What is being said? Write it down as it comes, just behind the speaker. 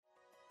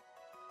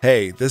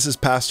Hey, this is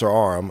Pastor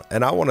Aram,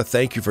 and I want to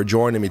thank you for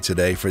joining me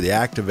today for the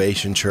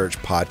Activation Church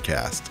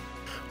podcast.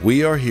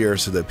 We are here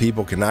so that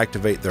people can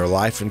activate their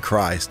life in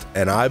Christ,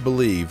 and I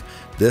believe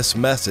this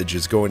message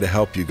is going to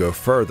help you go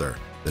further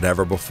than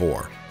ever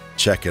before.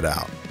 Check it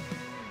out.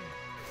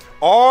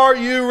 Are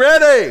you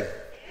ready?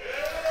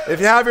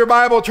 If you have your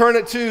Bible, turn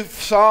it to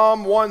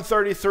Psalm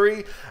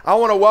 133. I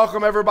want to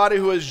welcome everybody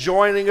who is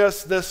joining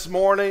us this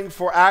morning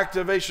for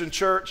Activation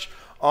Church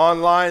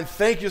online.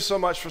 Thank you so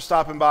much for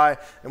stopping by,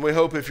 and we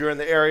hope if you're in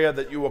the area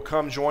that you will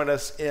come join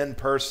us in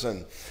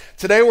person.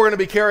 Today we're going to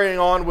be carrying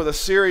on with a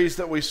series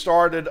that we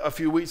started a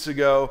few weeks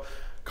ago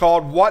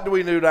called What Do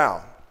We Do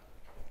Now?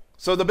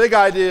 So the big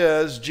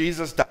idea is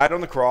Jesus died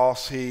on the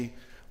cross, he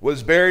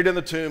was buried in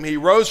the tomb, he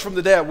rose from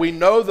the dead. We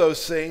know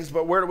those things,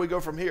 but where do we go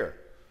from here?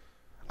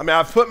 I mean,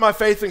 I've put my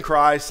faith in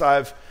Christ,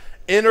 I've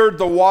entered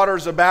the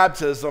waters of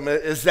baptism.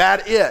 Is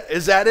that it?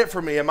 Is that it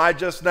for me? Am I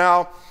just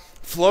now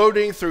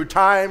floating through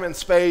time and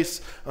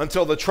space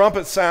until the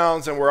trumpet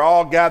sounds and we're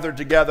all gathered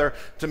together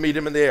to meet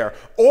him in the air?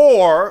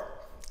 Or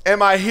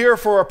am I here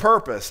for a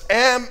purpose?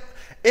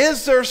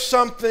 Is there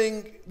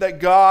something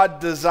that God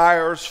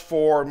desires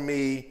for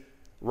me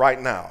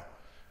right now?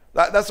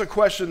 That's a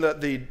question that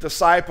the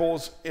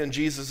disciples in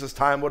Jesus'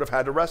 time would have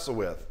had to wrestle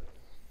with.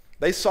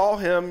 They saw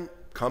him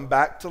come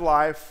back to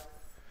life.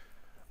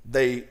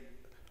 They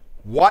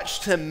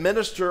watched him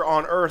minister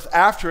on earth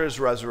after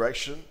his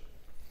resurrection.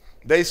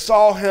 They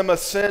saw him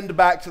ascend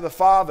back to the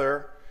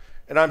Father,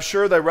 and I'm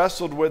sure they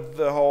wrestled with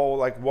the whole,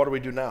 what do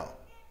we do now?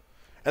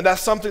 And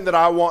that's something that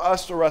I want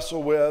us to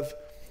wrestle with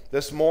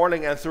this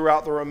morning and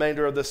throughout the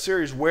remainder of this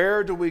series.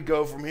 Where do we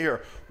go from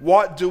here?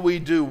 What do we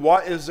do?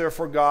 What is there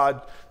for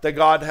God that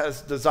God has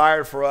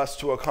desired for us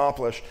to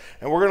accomplish?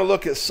 And we're going to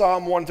look at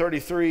Psalm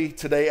 133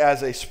 today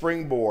as a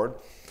springboard.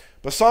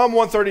 But Psalm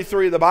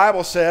 133, the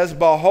Bible says,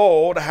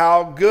 "Behold,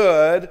 how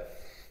good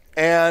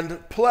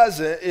and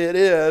pleasant it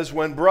is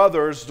when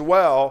brothers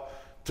dwell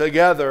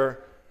together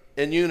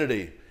in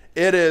unity."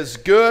 It is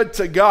good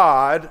to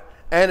God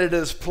and it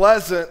is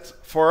pleasant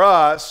for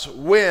us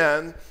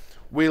when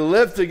we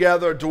live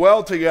together,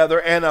 dwell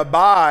together, and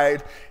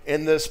abide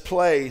in this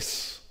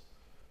place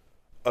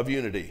of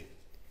unity.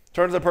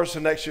 Turn to the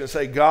person next to you and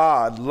say,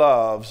 God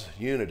loves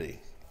unity.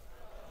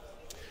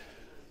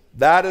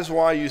 That is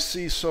why you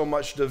see so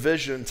much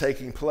division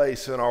taking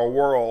place in our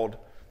world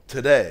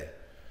today.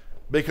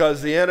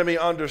 Because the enemy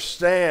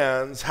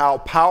understands how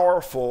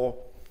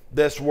powerful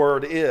this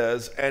word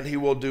is, and he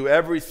will do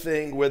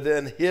everything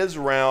within his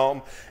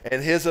realm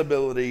and his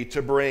ability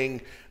to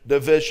bring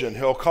division.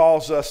 He'll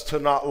cause us to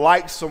not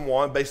like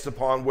someone based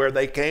upon where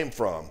they came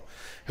from.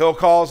 He'll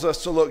cause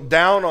us to look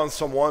down on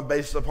someone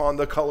based upon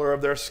the color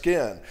of their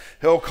skin.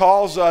 He'll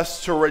cause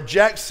us to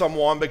reject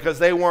someone because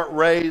they weren't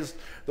raised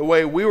the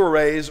way we were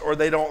raised, or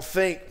they don't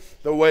think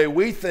the way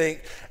we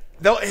think.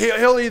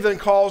 He'll even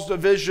cause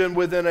division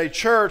within a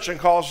church and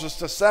cause us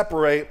to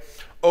separate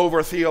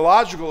over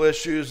theological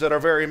issues that are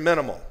very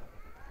minimal.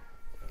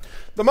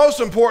 The most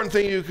important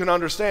thing you can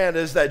understand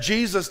is that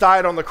Jesus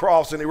died on the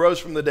cross and he rose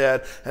from the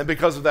dead, and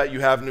because of that you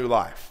have new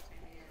life.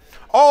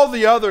 All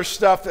the other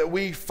stuff that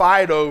we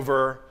fight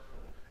over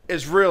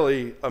is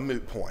really a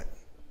moot point.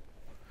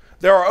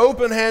 There are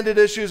open-handed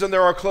issues and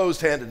there are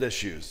closed-handed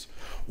issues.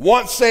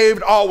 Once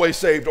saved, always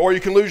saved, or you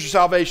can lose your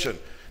salvation.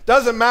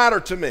 Doesn't matter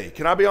to me.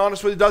 Can I be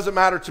honest with you? It doesn't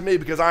matter to me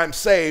because I'm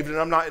saved and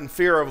I'm not in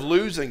fear of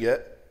losing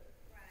it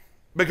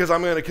because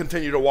I'm going to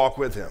continue to walk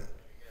with him.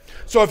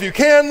 So if you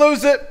can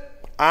lose it,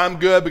 I'm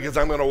good because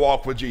I'm going to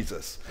walk with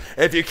Jesus.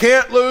 If you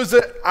can't lose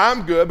it,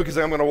 I'm good because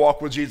I'm going to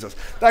walk with Jesus.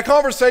 That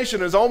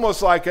conversation is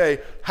almost like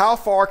how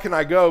far can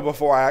I go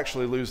before I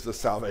actually lose this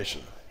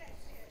salvation?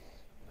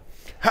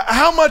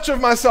 How much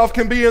of myself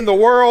can be in the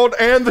world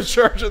and the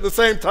church at the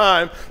same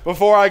time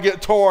before I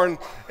get torn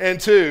in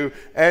two?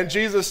 And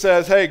Jesus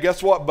says, hey,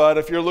 guess what, bud?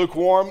 If you're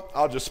lukewarm,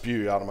 I'll just spew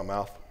you out of my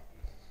mouth.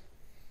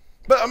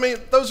 But I mean,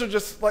 those are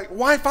just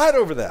why fight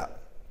over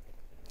that?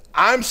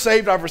 I'm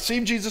saved. I've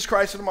received Jesus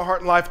Christ into my heart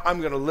and life. I'm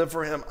going to live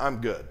for him.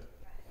 I'm good.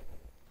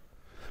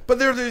 But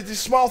there are these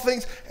small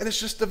things, and it's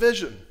just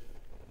division.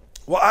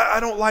 Well,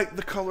 I don't like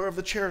the color of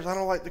the chairs. I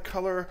don't like the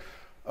color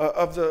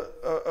of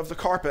the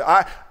carpet.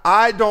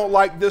 I don't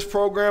like this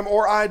program,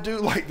 or I do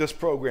like this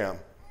program.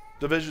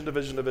 Division,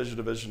 division, division,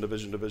 division,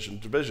 division, division,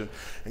 division.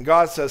 And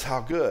God says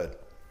how good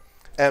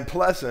and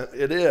pleasant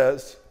it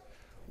is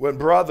when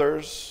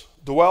brothers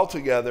dwell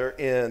together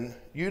in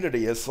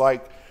unity. It's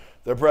like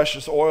the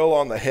precious oil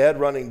on the head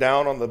running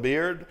down on the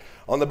beard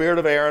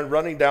of Aaron,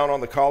 running down on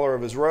the collar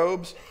of his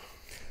robes.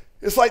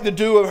 It's like the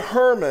dew of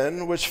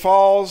Hermon, which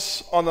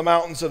falls on the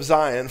mountains of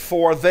Zion.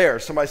 For there,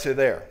 somebody say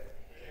there.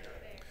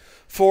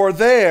 For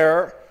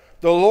there,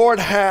 the Lord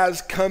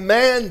has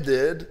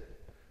commanded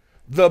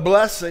the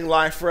blessing,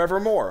 life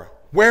forevermore.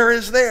 Where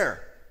is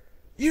there?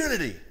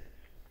 Unity.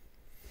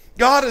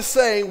 God is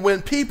saying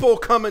when people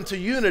come into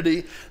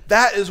unity,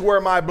 that is where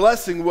my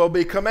blessing will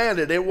be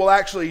commanded. It will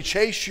actually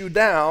chase you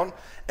down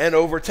and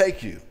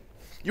overtake you.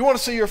 You want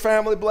to see your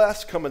family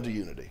blessed? Come into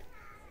unity.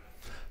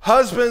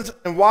 Husbands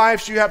and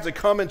wives, you have to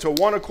come into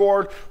one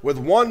accord with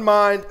one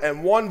mind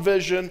and one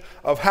vision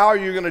of how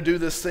you're going to do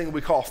this thing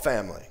we call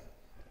family.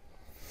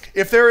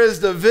 If there is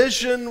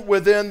division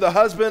within the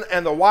husband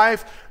and the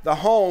wife, the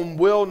home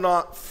will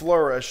not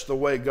flourish the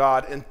way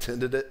God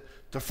intended it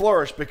to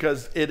flourish,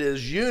 because it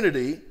is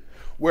unity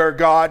where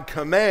God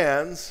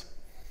commands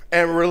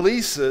and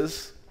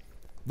releases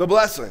the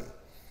blessing.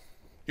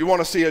 You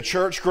want to see a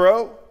church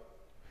grow?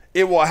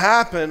 It will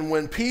happen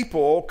when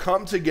people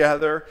come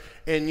together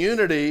in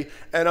unity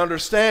and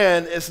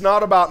understand it's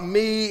not about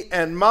me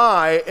and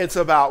my, it's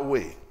about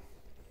we.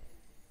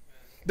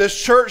 This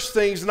church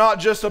thing's not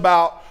just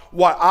about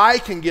what I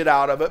can get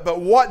out of it,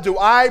 but what do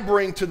I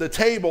bring to the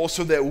table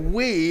so that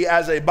we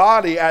as a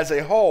body, as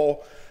a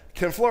whole,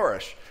 can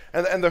flourish.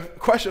 And the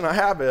question I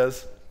have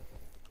is,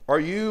 are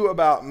you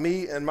about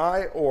me and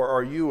my, or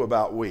are you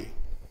about we?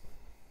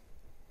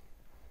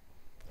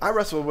 I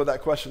wrestled with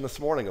that question this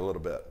morning a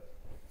little bit,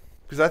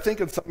 because I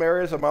think in some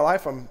areas of my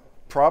life I'm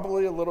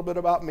probably a little bit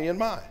about me and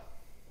my.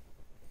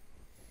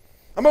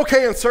 I'm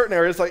okay in certain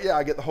areas, like, yeah,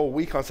 I get the whole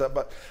we concept,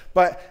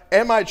 but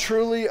am I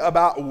truly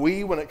about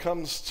we when it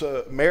comes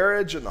to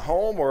marriage and the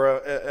home,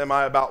 or am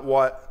I about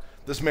what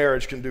this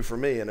marriage can do for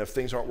me, and if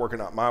things aren't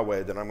working out my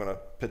way, then I'm going to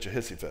pitch a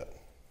hissy fit?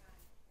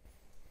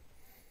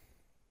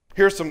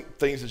 Here's some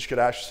things that you could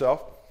ask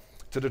yourself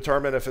to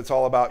determine if it's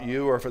all about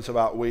you or if it's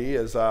about we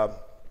is,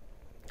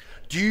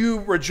 do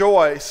you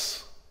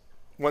rejoice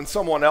when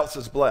someone else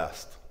is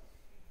blessed?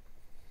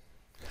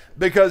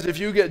 Because if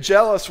you get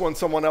jealous when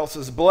someone else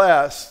is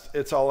blessed,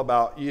 it's all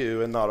about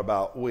you and not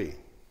about we.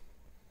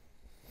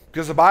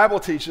 Because the Bible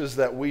teaches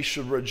that we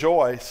should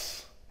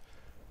rejoice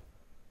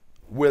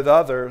with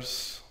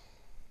others.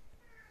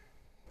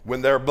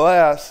 When they're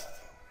blessed,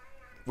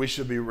 we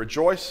should be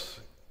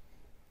rejoicing,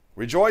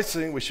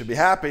 we should be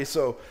happy.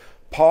 So,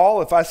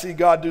 Paul, if I see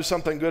God do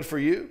something good for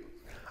you,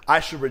 I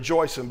should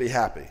rejoice and be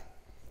happy.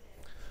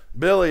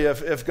 Billy,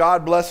 if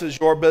God blesses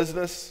your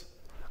business,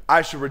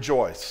 I should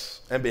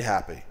rejoice and be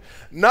happy.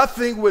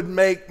 Nothing would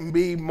make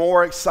me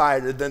more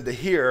excited than to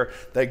hear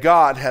that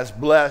God has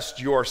blessed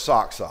your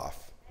socks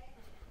off.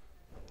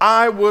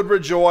 I would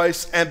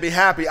rejoice and be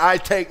happy. I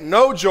take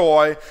no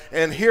joy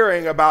in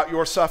hearing about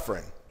your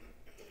suffering.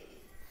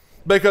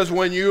 Because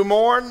when you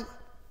mourn,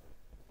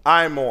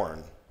 I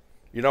mourn.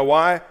 You know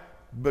why?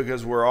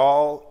 Because we're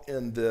all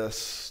in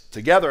this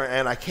together,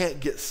 and I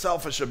can't get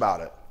selfish about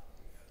it.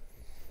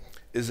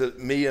 Is it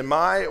me and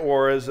my,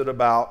 or is it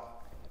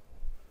about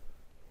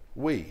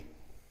we?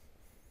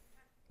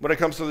 When it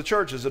comes to the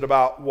church, is it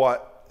about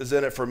what is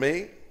in it for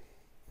me?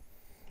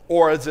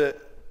 Or is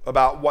it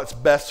about what's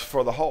best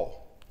for the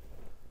whole?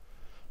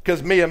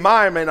 Because me and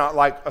my may not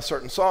like a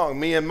certain song.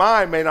 Me and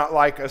my may not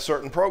like a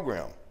certain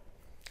program.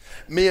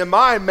 Me and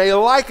my may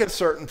like a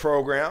certain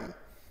program,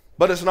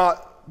 but it's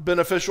not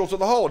beneficial to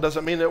the whole. It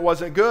doesn't mean it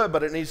wasn't good,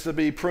 but it needs to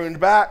be pruned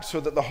back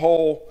so that the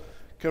whole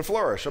can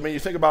flourish. I mean, you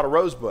think about a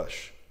rose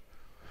bush.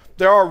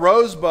 There are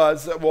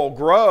rosebuds that will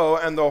grow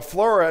and they'll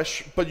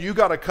flourish, but you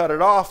got to cut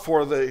it off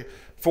for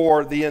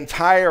the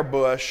entire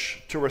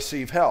bush to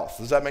receive health.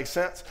 Does that make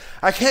sense?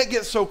 I can't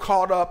get so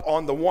caught up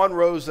on the one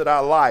rose that I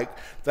like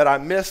that I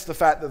miss the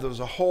fact that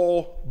there's a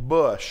whole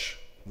bush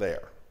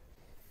there.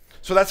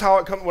 So that's how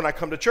it comes when I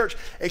come to church.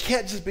 It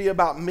can't just be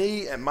about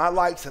me and my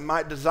likes and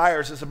my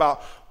desires. It's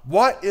about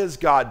what is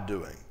God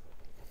doing?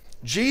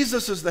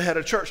 Jesus is the head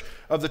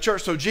of the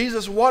church. So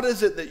Jesus, what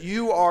is it that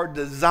you are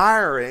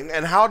desiring,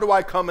 and how do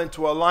I come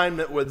into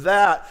alignment with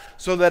that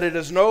so that it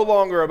is no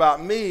longer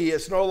about me,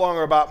 it's no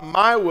longer about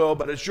my will,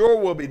 but it's your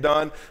will be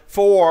done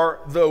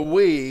for the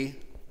we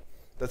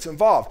that's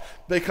involved?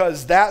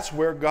 Because that's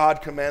where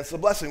God commands the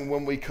blessing,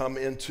 when we come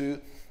into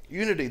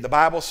unity. The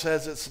Bible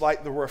says it's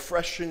like the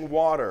refreshing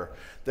water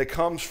that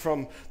comes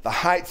from the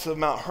heights of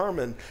Mount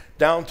Hermon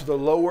down to the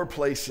lower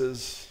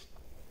places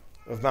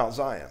of Mount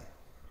Zion.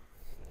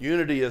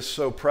 Unity is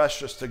so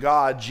precious to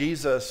God.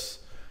 Jesus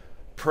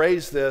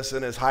prays this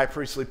in his high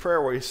priestly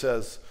prayer where he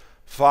says,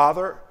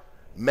 Father,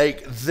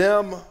 make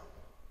them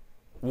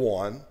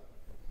one,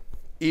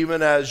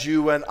 even as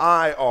you and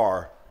I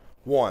are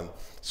one.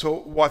 So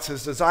what's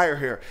his desire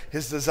here?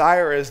 His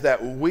desire is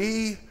that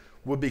we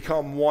would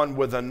become one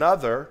with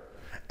another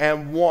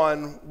and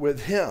one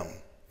with him,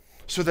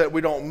 so that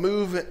we don't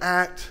move and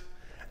act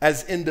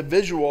as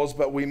individuals,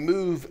 but we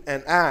move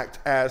and act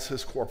as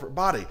his corporate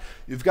body.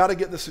 You've got to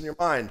get this in your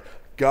mind.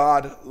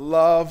 God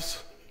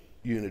loves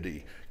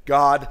unity.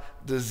 God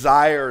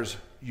desires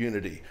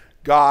unity.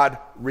 God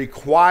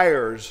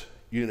requires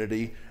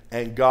unity,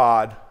 and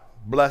God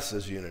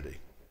blesses unity.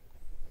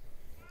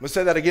 Let's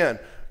say that again.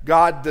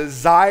 God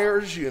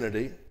desires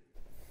unity,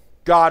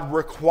 God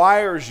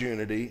requires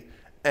unity,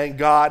 and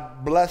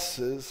God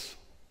blesses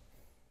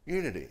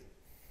unity.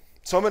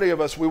 So many of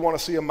us, we want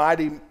to see a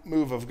mighty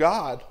move of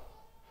God,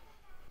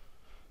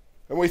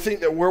 and we think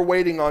that we're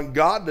waiting on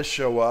God to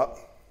show up,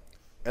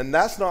 and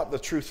that's not the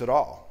truth at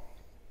all.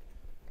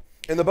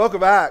 In the book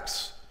of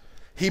Acts,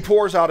 he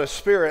pours out his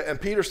Spirit, and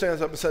Peter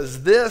stands up and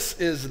says, this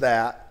is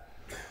that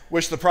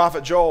which the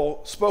prophet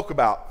Joel spoke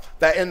about,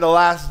 that in the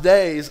last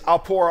days I'll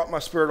pour out my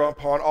spirit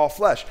upon all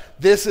flesh.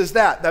 This is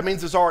that. That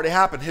means it's already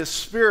happened. His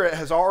spirit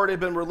has already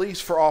been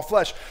released for all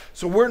flesh.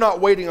 So we're not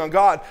waiting on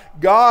God.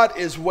 God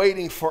is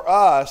waiting for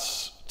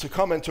us to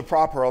come into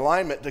proper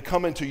alignment, to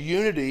come into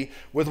unity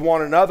with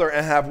one another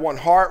and have one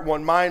heart,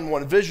 one mind,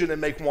 one vision,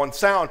 and make one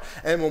sound.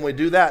 And when we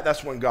do that,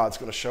 that's when God's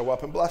going to show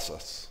up and bless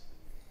us.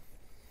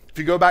 If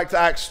you go back to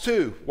Acts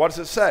 2, what does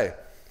it say?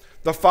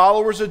 The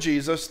followers of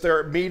Jesus,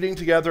 they're meeting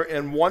together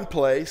in one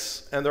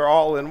place, and they're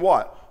all in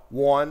what?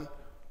 One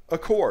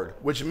accord,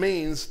 which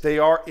means they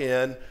are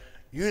in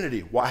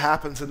unity. What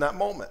happens in that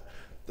moment?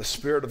 The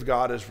Spirit of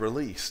God is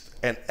released,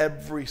 and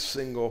every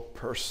single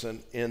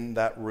person in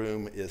that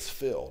room is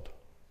filled.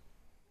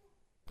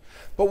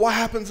 But what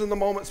happens in the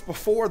moments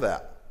before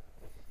that?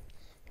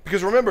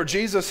 Because remember,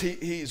 Jesus,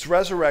 he's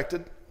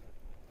resurrected.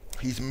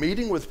 He's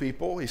meeting with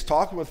people. He's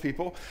talking with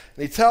people.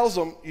 And he tells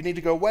them, you need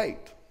to go wait.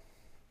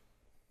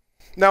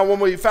 Now, when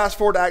we fast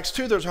forward to Acts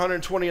 2, there's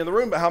 120 in the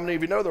room, but how many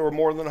of you know there were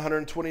more than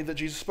 120 that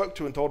Jesus spoke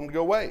to and told them to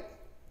go wait?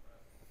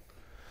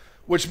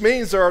 Which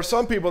means there are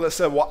some people that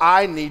said, well,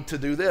 I need to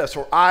do this,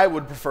 or I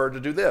would prefer to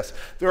do this.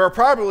 There are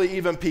probably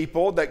even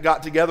people that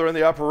got together in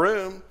the upper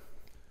room,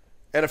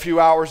 and a few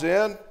hours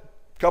in, a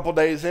couple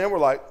days in, were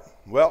like,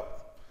 well,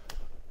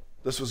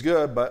 this was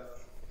good, but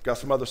got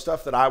some other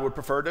stuff that I would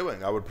prefer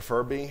doing. I would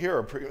prefer being here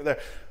or there.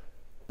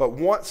 But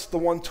once the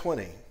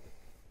 120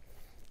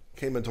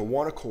 came into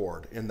one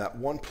accord in that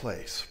one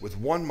place with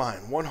one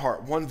mind, one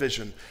heart, one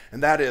vision,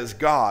 and that is,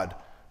 God,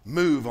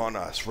 move on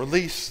us.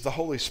 Release the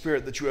Holy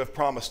Spirit that you have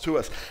promised to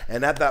us.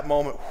 And at that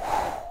moment,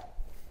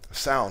 a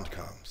sound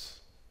comes.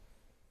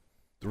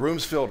 The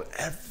room's filled.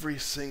 Every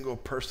single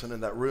person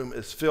in that room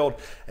is filled,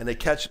 and they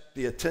catch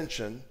the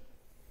attention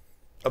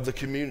of the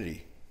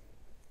community.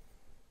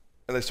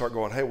 And they start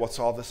going, hey, what's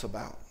all this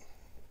about?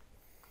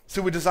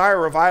 See, we desire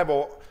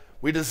revival.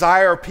 We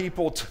desire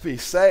people to be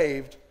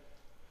saved.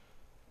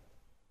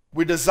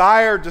 We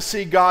desire to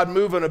see God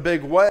move in a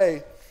big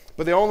way,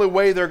 but the only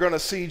way they're going to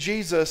see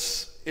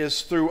Jesus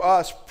is through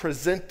us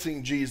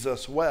presenting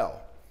Jesus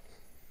well.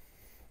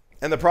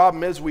 And the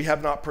problem is we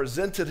have not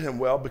presented him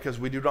well because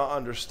we do not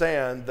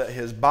understand that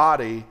his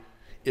body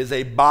is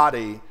a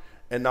body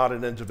and not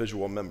an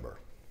individual member.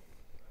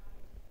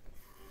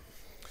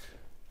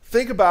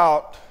 Think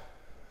about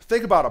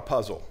a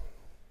puzzle.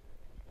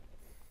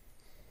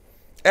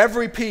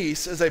 Every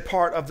piece is a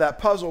part of that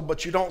puzzle,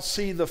 but you don't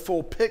see the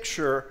full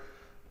picture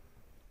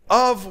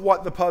of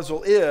what the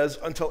puzzle is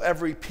until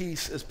every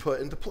piece is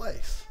put into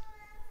place.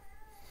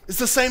 It's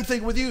the same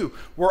thing with you.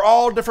 We're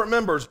all different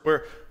members.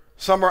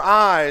 Some are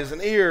eyes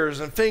and ears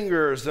and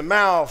fingers and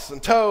mouths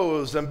and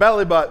toes and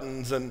belly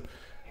buttons and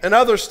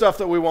other stuff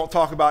that we won't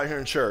talk about here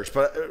in church.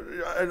 But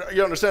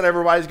you understand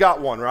everybody's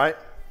got one, right?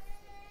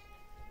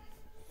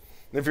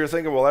 And if you're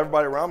thinking, well,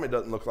 everybody around me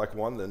doesn't look like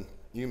one, then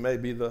you may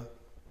be the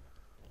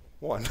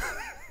one.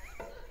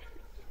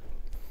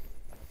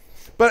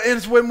 But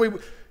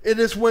it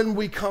is when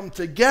we come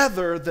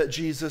together that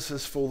Jesus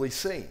is fully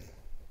seen.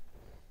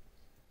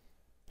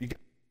 You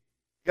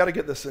got to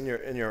get this in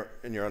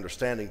your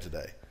understanding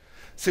today.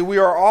 See, we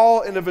are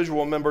all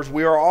individual members.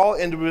 We are all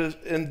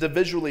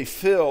individually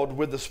filled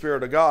with the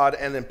Spirit of God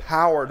and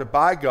empowered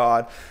by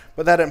God.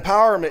 But that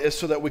empowerment is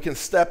so that we can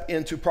step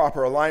into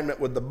proper alignment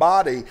with the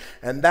body,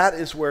 and that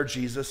is where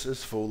Jesus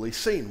is fully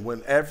seen,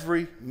 when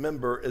every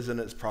member is in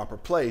its proper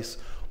place,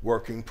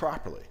 working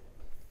properly.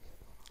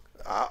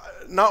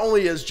 Not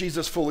only is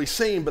Jesus fully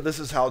seen, but this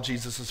is how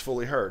Jesus is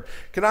fully heard.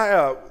 Can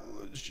I,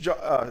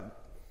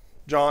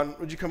 John,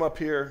 would you come up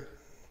here?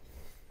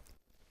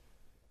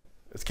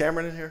 Is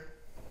Cameron in here?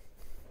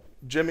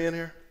 Jimmy in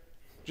here?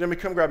 Jimmy,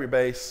 come grab your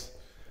bass.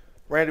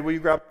 Randy, will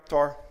you grab the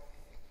guitar?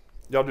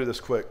 Y'all do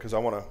this quick because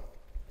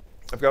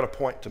I've got a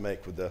point to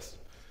make with this.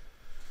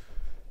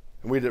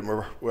 And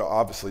we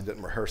obviously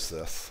didn't rehearse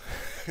this.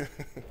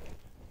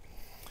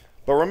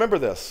 But remember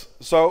this.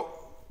 So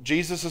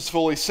Jesus is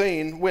fully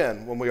seen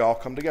when we all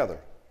come together,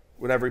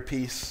 when every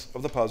piece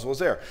of the puzzle is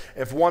there.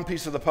 If one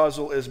piece of the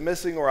puzzle is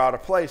missing or out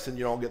of place, then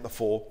you don't get the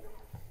full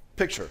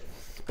picture.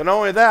 But not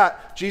only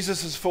that,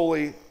 Jesus is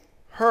fully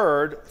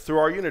heard through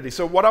our unity.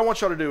 So what I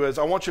want y'all to do is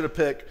I want you to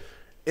pick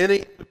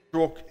any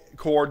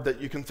chord that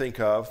you can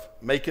think of,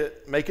 make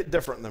it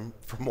different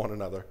from one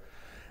another.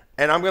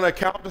 And I'm going to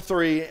count to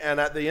 3, and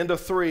at the end of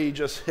 3,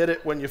 just hit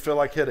it when you feel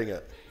like hitting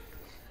it.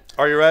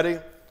 Are you ready?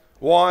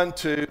 1,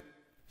 2,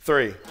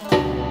 3.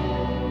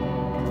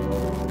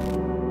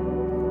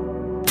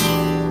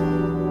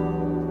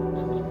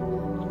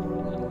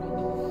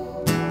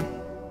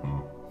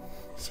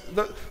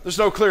 There's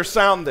no clear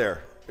sound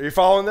there. Are you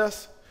following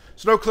this?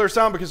 There's no clear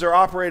sound because they're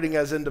operating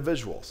as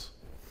individuals.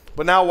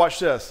 But now watch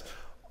this.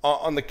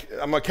 I'm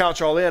going to count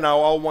y'all in. I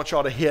want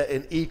y'all to hit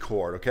an E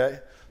chord, okay?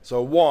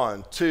 So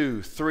 1,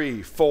 2,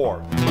 3,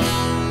 4.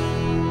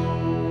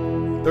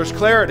 There's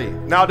clarity.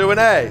 Now do an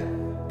A.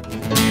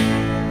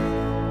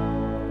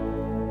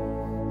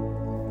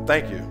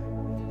 Thank you.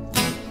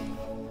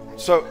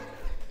 So,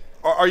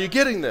 are you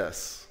getting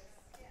this?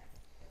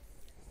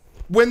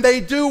 When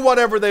they do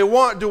whatever they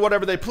want, do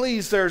whatever they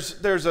please,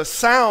 there's a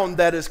sound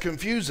that is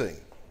confusing.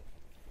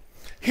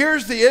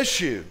 Here's the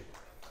issue.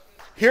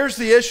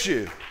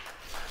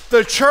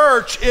 The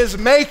church is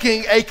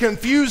making a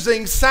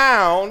confusing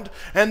sound,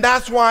 and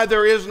that's why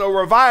there is no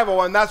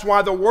revival, and that's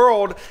why the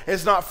world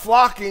is not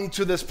flocking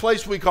to this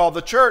place we call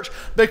the church,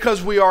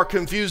 because we are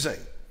confusing.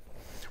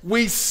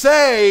 We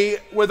say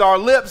with our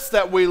lips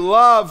that we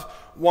love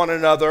one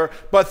another,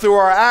 but through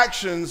our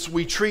actions,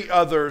 we treat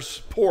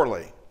others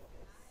poorly.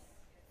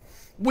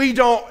 We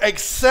don't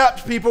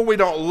accept people. We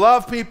don't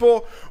love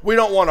people. We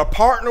don't want to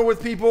partner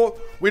with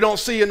people. We don't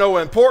see no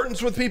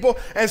importance with people.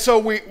 And so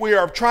we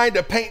are trying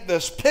to paint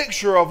this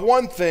picture of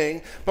one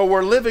thing, but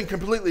we're living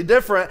completely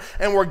different,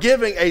 and we're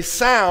giving a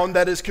sound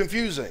that is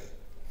confusing.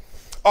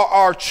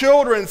 Our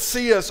children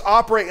see us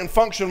operate and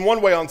function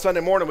one way on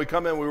Sunday morning. We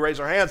come in, we raise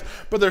our hands,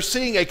 but they're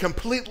seeing a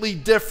completely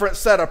different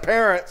set of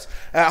parents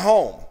at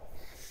home.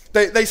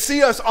 They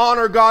see us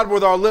honor God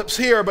with our lips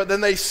here, but then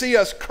they see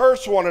us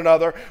curse one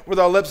another with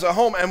our lips at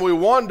home, and we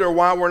wonder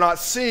why we're not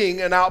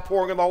seeing an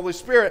outpouring of the Holy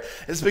Spirit.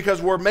 It's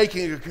because we're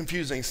making a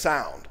confusing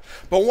sound.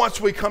 But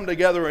once we come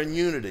together in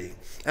unity,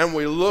 and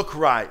we look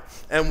right,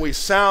 and we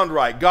sound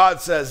right, God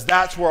says,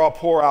 that's where I'll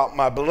pour out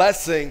my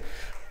blessing.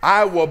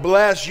 I will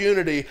bless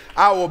unity.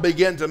 I will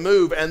begin to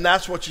move. And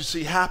that's what you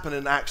see happen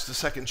in Acts, the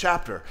 2nd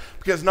chapter.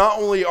 Because not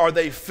only are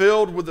they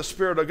filled with the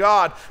Spirit of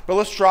God, but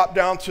let's drop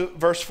down to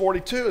verse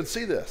 42 and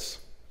see this.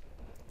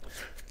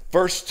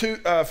 Verse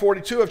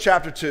 42 of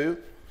chapter 2,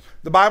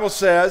 the Bible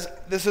says,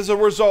 this is a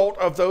result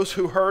of those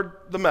who heard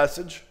the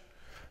message.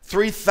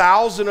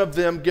 3,000 of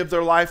them give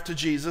their life to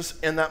Jesus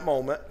in that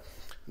moment.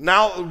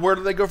 Now, where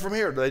do they go from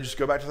here? Do they just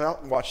go back to the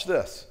house? Watch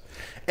this.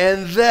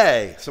 And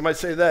they, somebody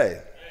say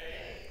they.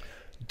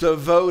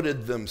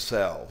 Devoted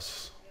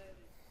themselves.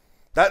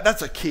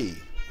 That's a key.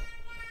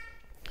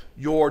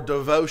 Your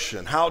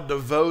devotion. How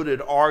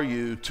devoted are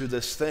you to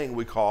this thing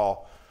we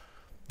call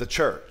the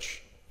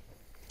church?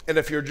 And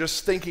if you're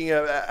just thinking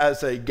of it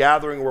as a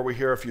gathering where we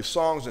hear a few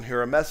songs and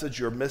hear a message,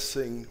 you're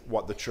missing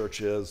what the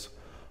church is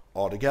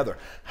altogether.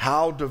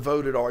 How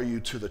devoted are you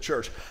to the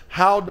church?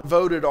 How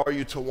devoted are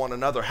you to one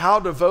another? How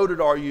devoted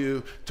are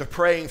you to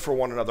praying for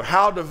one another?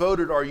 How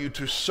devoted are you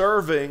to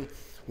serving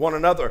one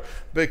another?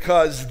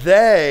 Because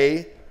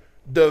they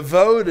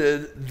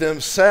devoted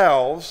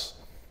themselves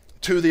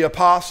to the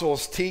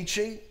apostles'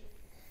 teaching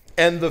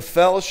and the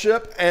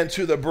fellowship and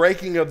to the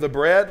breaking of the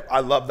bread. I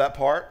love that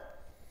part.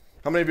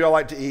 How many of y'all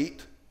like to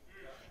eat?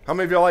 How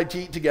many of y'all like to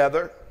eat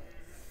together?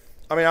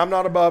 I mean, I'm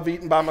not above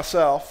eating by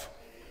myself.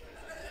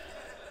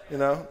 You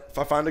know, if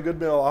I find a good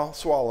meal, I'll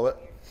swallow it.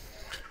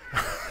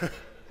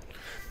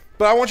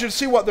 But I want you to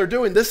see what they're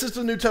doing. This is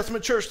the New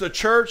Testament church. The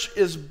church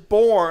is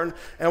born,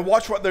 and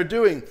watch what they're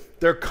doing.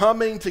 They're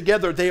coming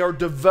together. They are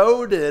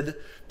devoted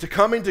to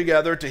coming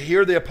together to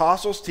hear the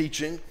apostles'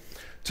 teaching,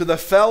 to the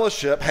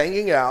fellowship,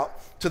 hanging out,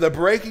 to the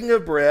breaking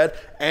of bread,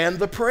 and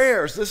the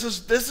prayers. This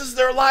is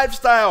their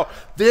lifestyle.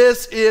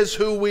 This is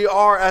who we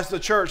are as the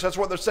church. That's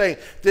what they're saying.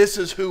 This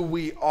is who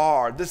we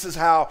are. This is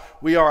how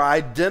we are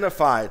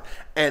identified.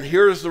 And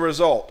here's the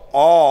result.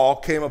 All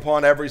came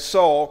upon every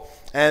soul,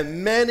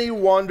 and many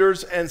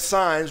wonders and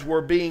signs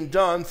were being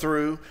done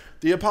through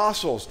the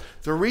apostles.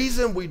 The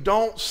reason we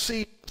don't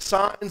see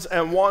signs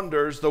and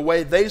wonders the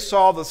way they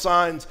saw the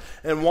signs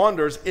and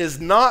wonders is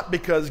not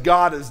because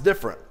God is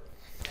different.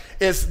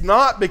 It's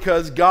not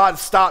because God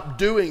stopped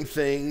doing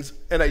things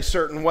in a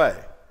certain way.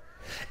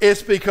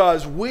 It's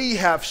because we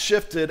have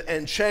shifted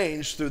and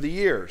changed through the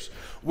years.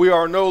 We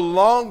are no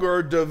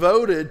longer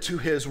devoted to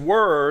His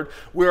Word.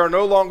 We are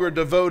no longer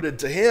devoted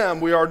to Him.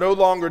 We are no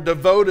longer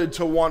devoted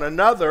to one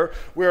another.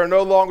 We are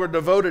no longer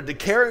devoted to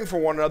caring for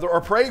one another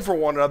or praying for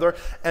one another,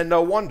 and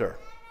no wonder.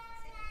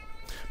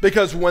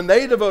 Because when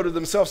they devoted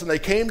themselves and they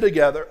came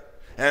together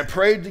and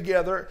prayed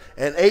together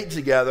and ate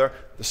together,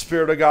 the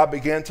Spirit of God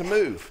began to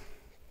move.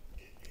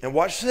 And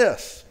watch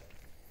this.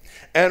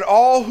 And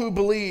all who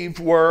believed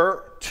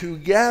were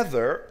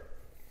together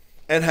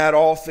and had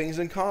all things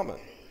in common.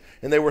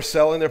 And they were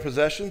selling their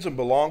possessions and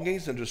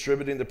belongings and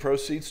distributing the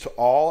proceeds to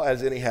all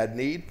as any had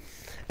need.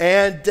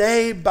 And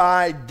day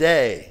by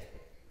day,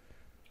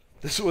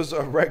 this was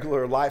a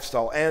regular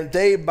lifestyle, and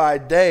day by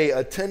day,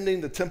 attending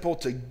the temple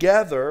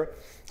together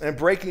and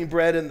breaking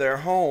bread in their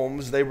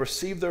homes, they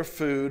received their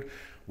food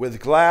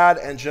with glad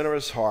and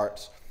generous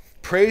hearts,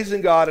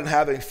 praising God and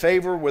having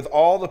favor with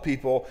all the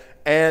people.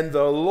 And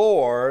the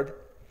Lord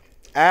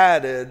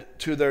added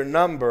to their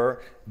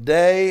number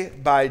day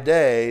by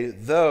day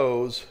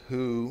those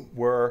who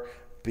were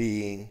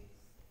being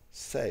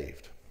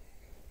saved.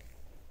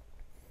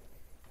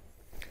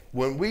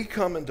 When we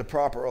come into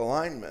proper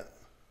alignment,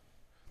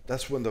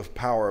 that's when the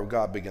power of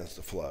God begins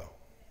to flow.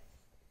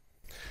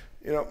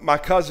 You know, my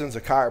cousin's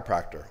a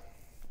chiropractor.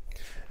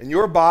 And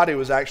your body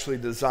was actually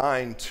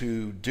designed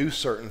to do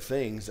certain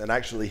things and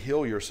actually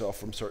heal yourself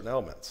from certain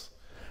ailments,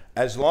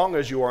 as long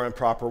as you are in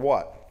proper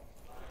what?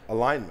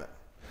 Alignment.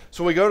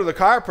 So we go to the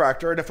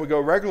chiropractor, and if we go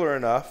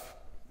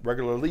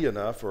regularly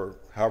enough, or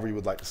however you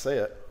would like to say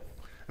it,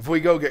 if we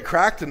go get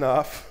cracked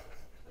enough,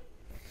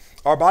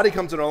 Our body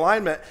comes in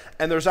alignment,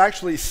 and there's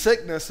actually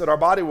sickness that our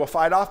body will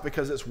fight off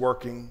because it's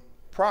working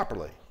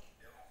properly.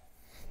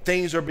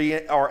 Things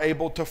are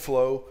able to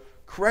flow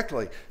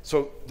correctly.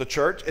 So the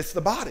church, it's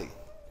the body.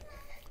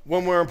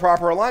 When we're in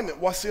proper alignment,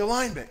 what's the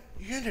alignment?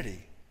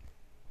 Unity.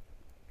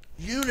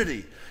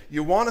 Unity.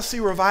 You want to see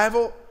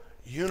revival?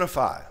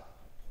 Unify.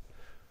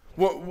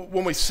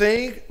 When we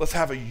sing, let's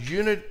have a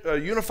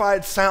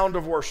unified sound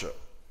of worship.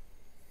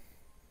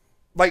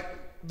 Like,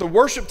 the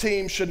worship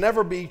team should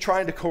never be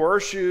trying to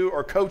coerce you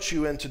or coach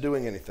you into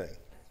doing anything.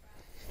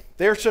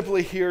 They're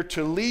simply here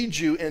to lead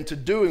you into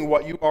doing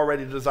what you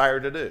already desire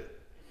to do.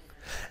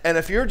 And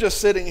if you're just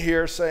sitting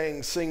here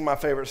saying, sing my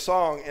favorite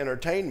song,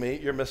 entertain me,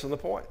 you're missing the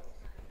point.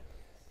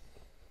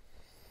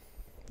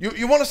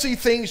 You want to see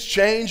things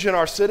change in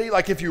our city?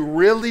 Like, if you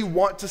really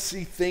want to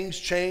see things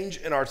change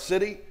in our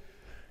city,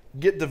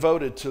 get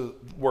devoted to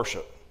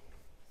worship.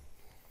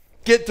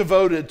 Get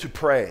devoted to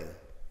praying.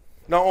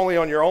 Not only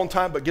on your own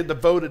time, but get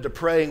devoted to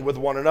praying with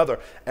one another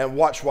and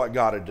watch what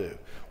God will do.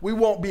 We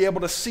won't be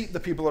able to seat the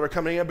people that are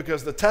coming in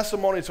because the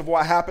testimonies of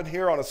what happened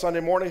here on a Sunday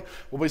morning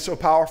will be so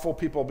powerful,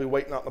 people will be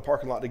waiting out in the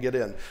parking lot to get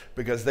in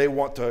because they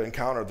want to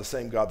encounter the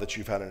same God that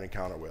you've had an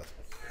encounter with.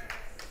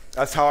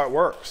 That's how it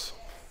works.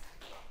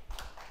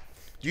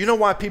 Do you know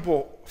why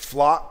people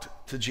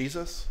flocked to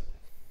Jesus?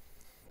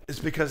 It's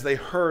because they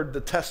heard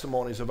the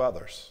testimonies of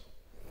others.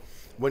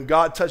 When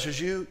God touches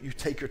you, you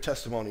take your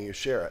testimony and you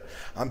share it.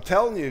 I'm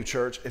telling you,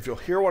 church, if you'll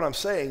hear what I'm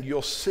saying,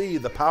 you'll see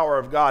the power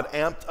of God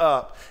amped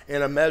up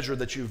in a measure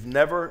that you've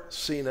never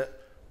seen it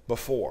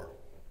before.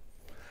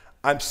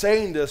 I'm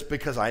saying this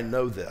because I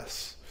know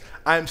this.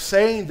 I'm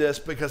saying this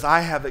because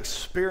I have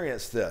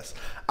experienced this.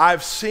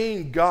 I've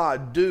seen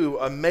God do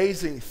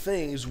amazing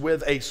things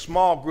with a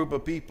small group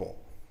of people.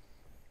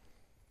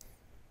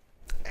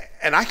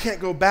 And I can't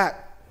go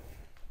back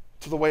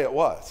to the way it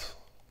was.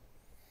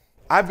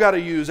 I've got to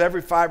use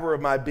every fiber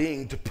of my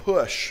being to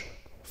push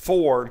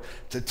forward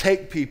to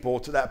take people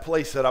to that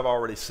place that I've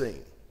already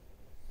seen.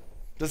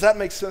 Does that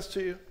make sense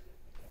to you?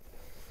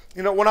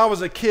 You know, when I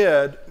was a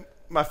kid,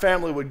 my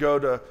family would go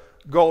to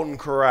Golden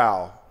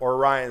Corral or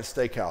Ryan's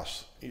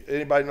Steakhouse.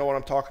 Anybody know what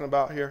I'm talking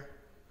about here?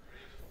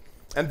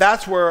 And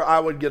that's where I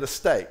would get a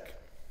steak.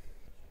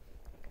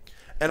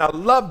 And I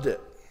loved it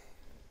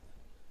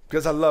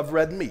because I love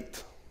red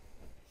meat.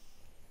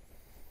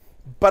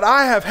 But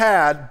I have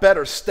had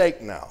better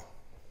steak now.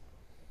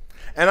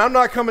 And I'm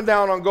not coming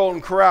down on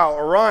Golden Corral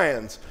or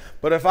Ryan's,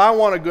 but if I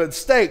want a good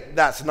steak,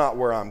 that's not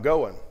where I'm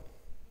going.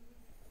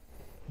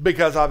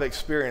 Because I've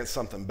experienced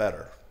something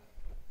better.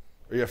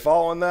 Are you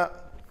following that?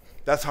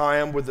 That's how I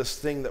am with this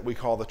thing that we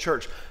call the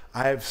church.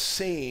 I have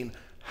seen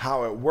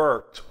how it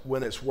worked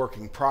when it's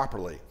working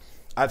properly.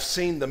 I've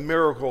seen the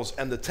miracles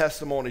and the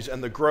testimonies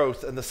and the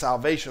growth and the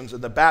salvations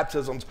and the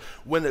baptisms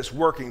when it's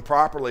working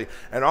properly.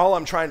 And all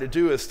I'm trying to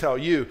do is tell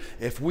you,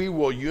 if we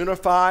will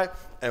unify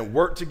and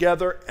work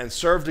together and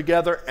serve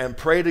together and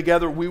pray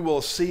together, we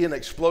will see an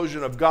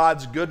explosion of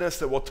God's goodness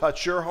that will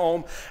touch your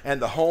home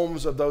and the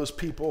homes of those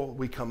people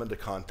we come into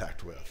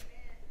contact with.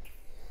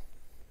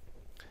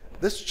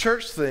 This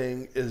church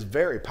thing is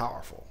very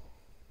powerful.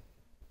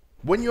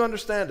 When you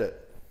understand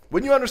it,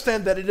 when you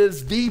understand that it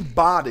is the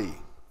body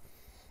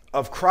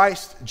of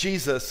Christ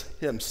Jesus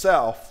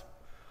himself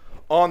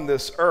on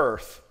this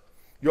earth,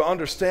 you'll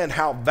understand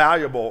how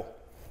valuable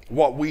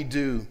what we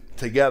do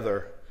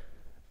together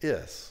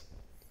is.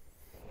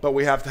 But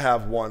we have to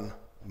have one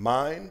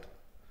mind,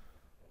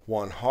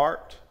 one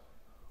heart,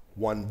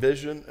 one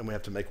vision, and we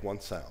have to make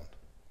one sound.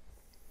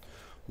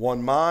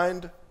 One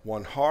mind,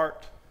 one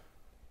heart,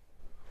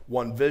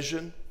 one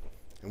vision,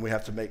 and we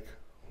have to make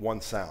one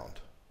sound.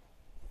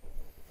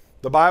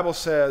 The Bible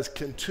says,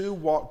 can two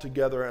walk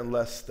together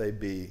unless they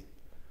be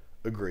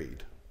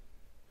agreed?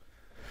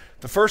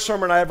 The first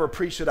sermon I ever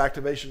preached at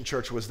Activation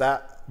Church was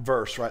that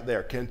verse right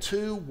there. Can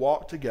two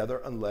walk together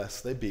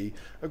unless they be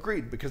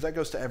agreed? Because that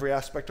goes to every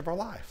aspect of our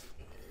life.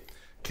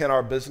 Can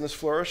our business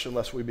flourish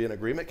unless we be in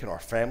agreement? Can our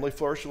family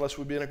flourish unless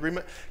we be in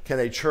agreement? Can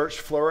a church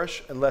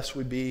flourish unless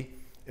we be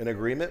in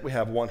agreement? We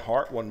have one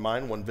heart, one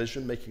mind, one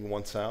vision, making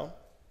one sound.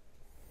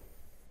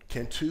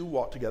 Can two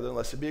walk together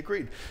unless they be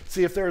agreed?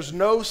 See, if there's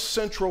no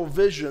central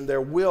vision, there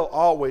will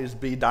always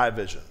be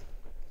division.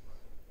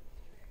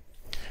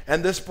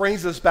 And this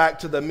brings us back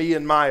to the me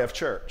and my of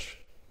church.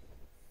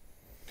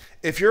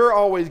 If you're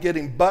always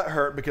getting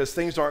butthurt because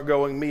things aren't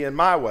going me and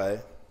my way,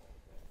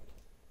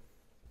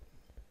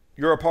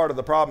 you're a part of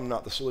the problem,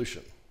 not the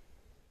solution.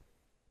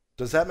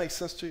 Does that make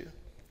sense to you?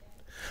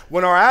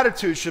 When our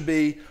attitude should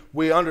be,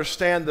 we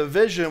understand the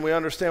vision, we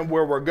understand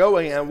where we're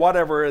going, and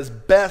whatever is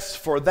best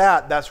for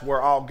that, that's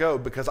where I'll go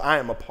because I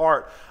am a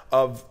part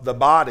of the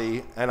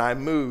body and I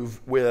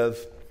move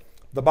with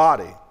the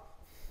body.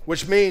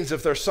 Which means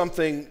if there's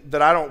something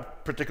that I don't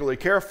particularly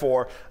care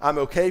for, I'm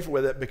okay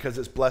with it because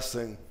it's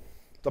blessing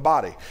the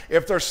body.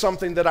 If there's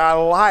something that I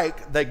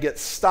like that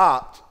gets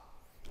stopped,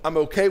 I'm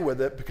okay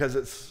with it because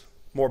it's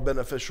more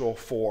beneficial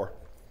for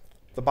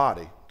the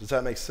body. Does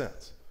that make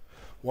sense?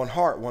 One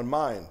heart, one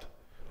mind,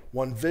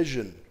 one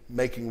vision,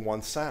 making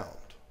one sound.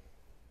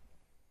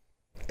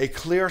 a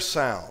clear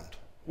sound.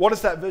 What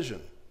is that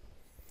vision?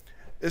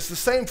 It's the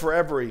same for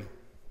every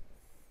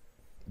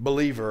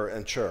believer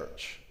in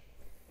church.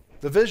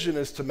 The vision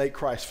is to make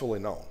Christ fully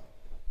known.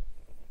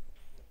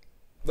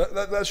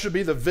 That should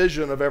be the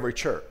vision of every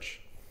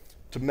church,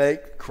 to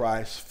make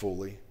Christ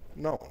fully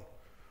known.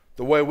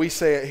 The way we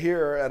say it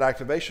here at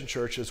Activation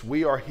Church is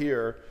we are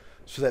here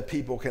so that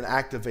people can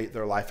activate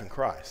their life in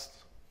Christ.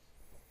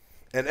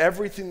 And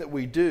everything that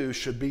we do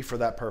should be for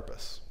that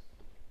purpose.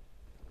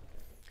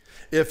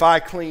 If I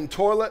clean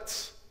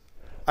toilets,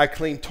 I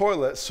clean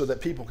toilets so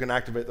that people can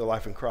activate their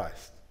life in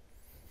Christ.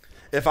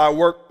 If I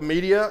work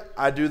media,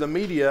 I do the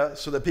media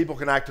so that people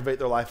can activate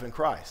their life in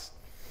Christ.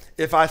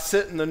 If I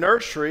sit in the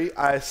nursery,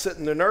 I sit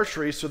in the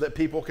nursery so that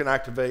people can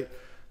activate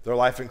their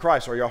life in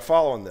Christ. Are y'all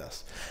following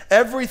this?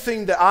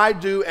 Everything that I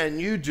do and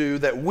you do,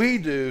 that we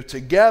do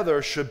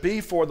together, should be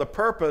for the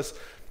purpose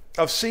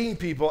of seeing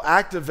people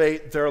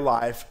activate their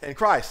life in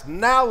Christ.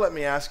 Now let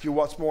me ask you,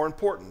 what's more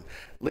important?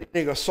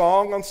 Leading a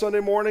song on Sunday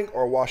morning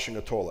or washing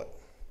a toilet?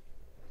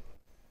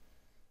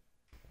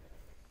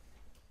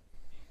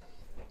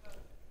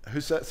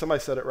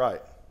 Somebody said it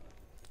right.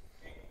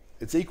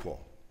 It's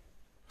equal.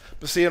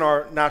 But see, in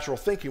our natural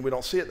thinking, we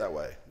don't see it that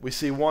way. We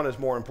see one as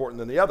more important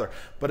than the other.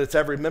 But it's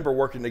every member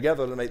working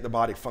together to make the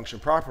body function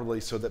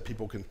properly so that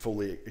people can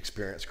fully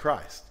experience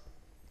Christ.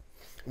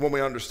 When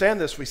we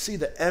understand this, we see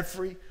that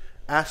every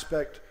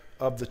aspect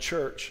of the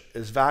church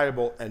is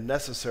valuable and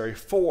necessary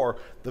for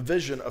the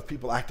vision of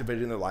people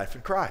activating their life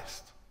in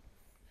Christ.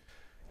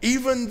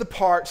 Even the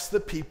parts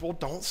that people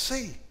don't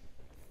see.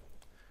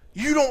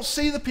 You don't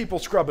see the people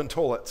scrubbing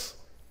toilets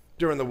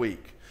during the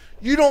week.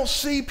 You don't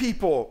see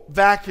people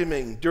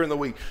vacuuming during the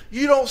week.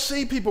 You don't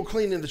see people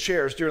cleaning the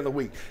chairs during the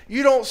week.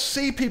 You don't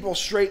see people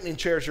straightening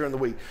chairs during the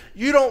week.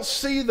 You don't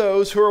see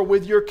those who are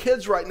with your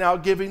kids right now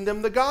giving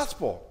them the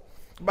gospel.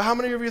 But how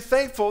many of you are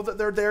thankful that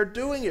they're there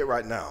doing it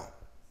right now?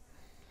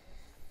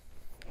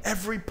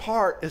 Every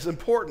part is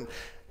important.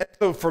 And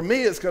so for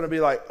me, it's going to be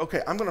like,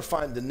 okay, I'm going to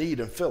find the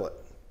need and fill it.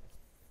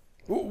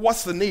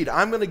 What's the need?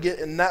 I'm going to get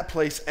in that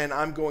place and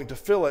I'm going to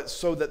fill it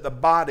so that the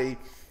body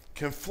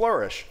can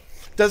flourish.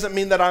 Doesn't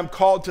mean that I'm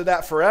called to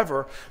that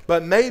forever,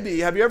 but maybe,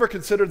 have you ever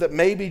considered that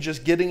maybe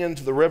just getting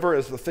into the river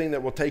is the thing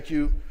that will take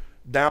you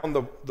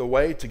down the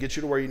way to get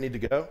you to where you need to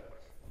go?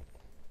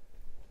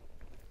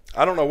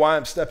 I don't know why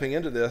I'm stepping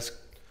into this,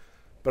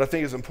 but I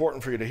think it's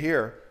important for you to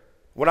hear.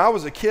 When I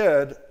was a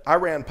kid, I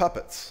ran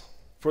puppets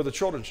for the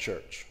children's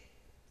church.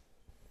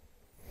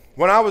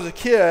 When I was a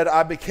kid,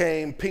 I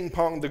became Ping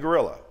Pong the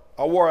gorilla.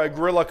 I wore a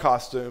gorilla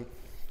costume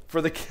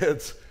for the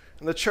kids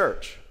in the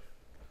church.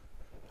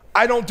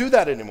 I don't do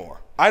that anymore.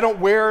 I don't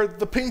wear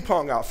the ping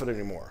pong outfit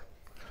anymore.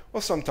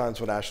 Well, sometimes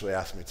when Ashley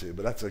asks me to,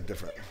 but that's a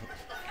different.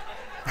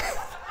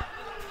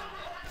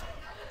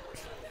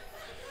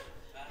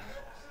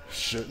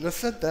 Shouldn't have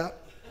said that.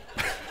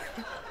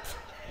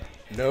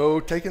 No,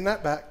 taking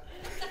that back.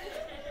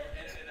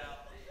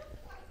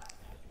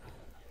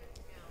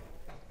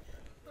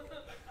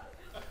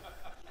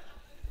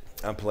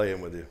 I'm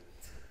playing with you.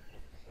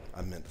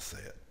 I meant to say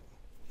it.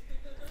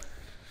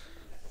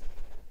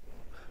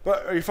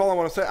 But are you following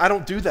what I'm saying? I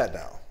don't do that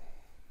now.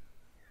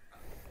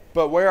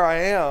 But where I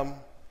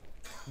am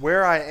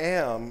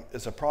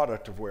is a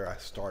product of where I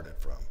started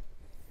from.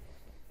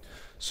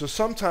 So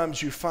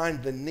sometimes you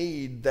find the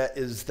need that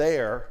is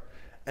there,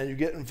 and you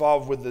get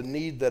involved with the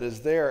need that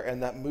is there,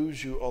 and that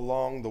moves you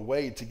along the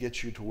way to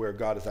get you to where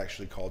God has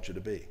actually called you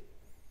to be.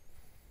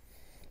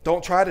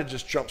 Don't try to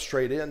just jump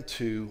straight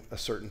into a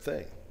certain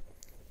thing.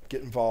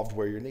 Get involved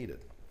where you're needed.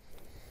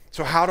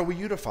 So how do we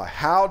unify?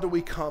 How do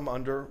we come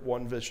under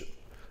one vision?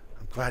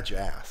 I'm glad you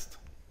asked.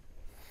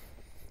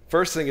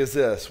 First thing is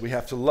this: we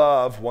have to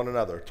love one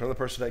another. Turn to the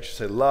person next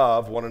to you and say,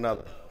 love one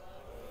another.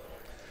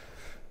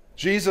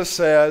 Jesus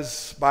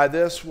says, by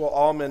this will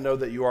all men know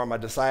that you are my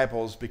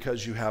disciples,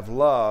 because you have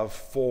love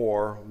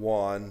for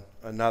one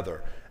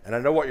another. And I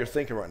know what you're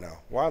thinking right now.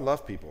 Well, I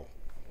love people.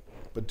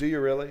 But do you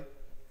really?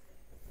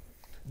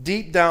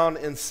 Deep down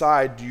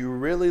inside, do you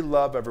really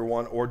love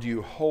everyone, or do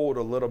you hold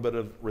a little bit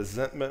of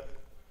resentment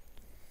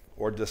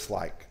or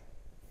dislike?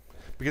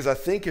 Because I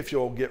think if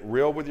you'll get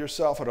real with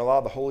yourself and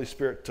allow the Holy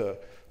Spirit to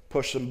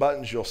push some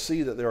buttons, you'll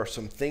see that there are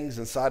some things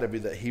inside of you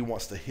that he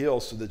wants to heal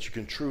so that you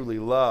can truly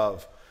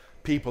love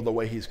people the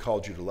way he's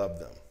called you to love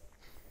them.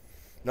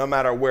 No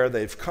matter where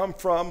they've come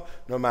from,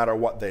 no matter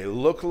what they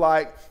look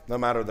like, no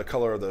matter the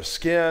color of their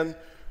skin,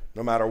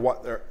 no matter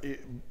what they're...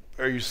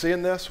 Are you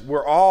seeing this?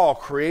 We're all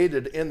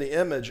created in the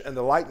image and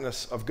the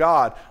likeness of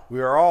God. We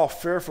are all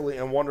fearfully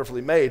and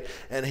wonderfully made,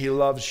 and he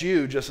loves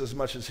you just as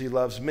much as he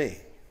loves me.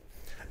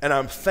 And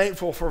I'm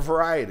thankful for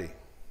variety.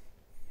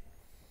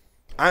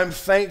 I'm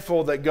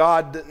thankful that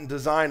God didn't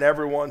design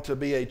everyone to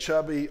be a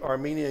chubby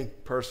Armenian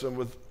person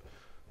with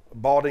a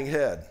balding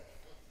head.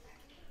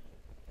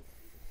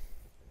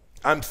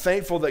 I'm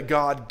thankful that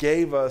God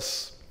gave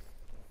us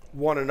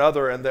one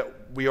another and that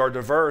we are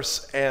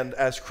diverse, and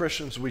as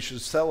Christians we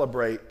should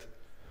celebrate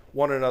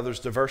one another's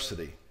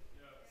diversity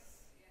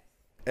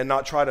and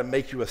not try to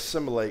make you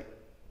assimilate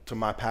to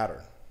my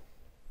pattern.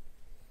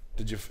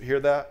 Did you hear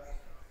that?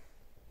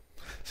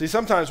 See,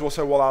 sometimes we'll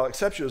say, well, I'll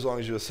accept you as long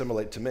as you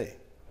assimilate to me.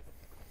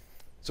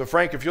 So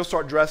Frank, if you'll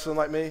start dressing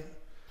like me,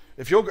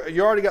 you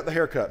already got the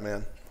haircut,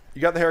 man. You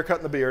got the haircut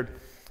and the beard.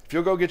 If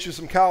you'll go get you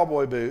some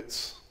cowboy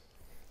boots,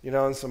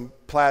 and some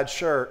plaid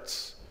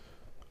shirts,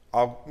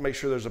 I'll make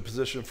sure there's a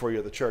position for you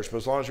at the church. But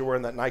as long as you're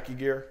wearing that Nike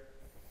gear,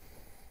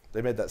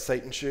 they made that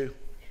Satan shoe,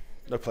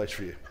 no place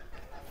for you.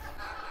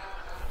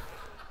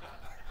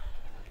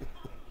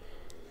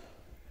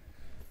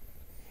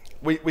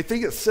 We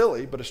think it's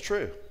silly, but it's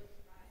true.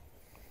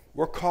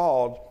 We're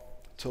called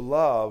to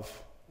love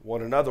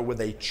one another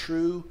with a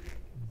true,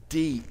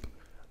 deep,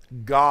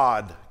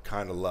 God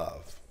kind of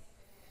love.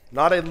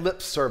 Not a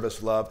lip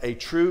service love, a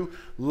true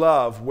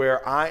love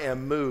where I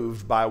am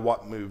moved by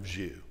what moves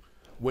you.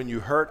 When you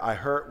hurt, I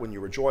hurt. When you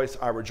rejoice,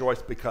 I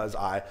rejoice because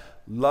I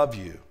love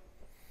you.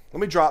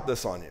 Let me drop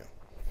this on you.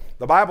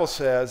 The Bible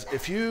says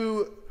if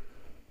you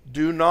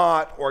do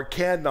not or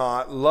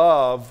cannot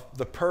love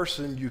the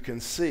person you can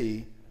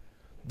see,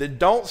 then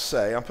don't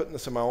say, I'm putting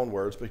this in my own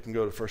words, but you can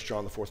go to 1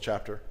 John, the 4th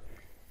chapter.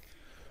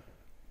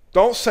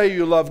 Don't say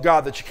you love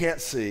God that you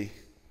can't see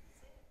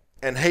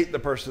and hate the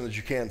person that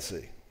you can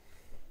see.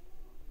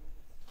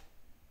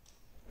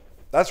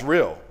 That's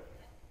real.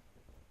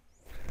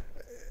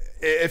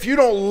 If you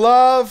don't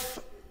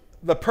love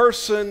the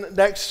person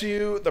next to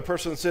you, the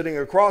person sitting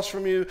across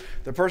from you,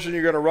 the person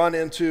you're going to run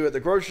into at the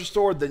grocery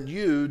store, then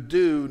you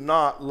do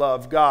not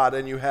love God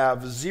and you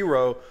have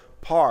zero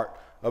part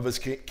of his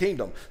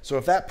kingdom. So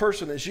if that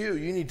person is you,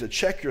 you need to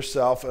check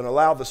yourself and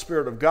allow the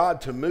Spirit of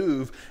God to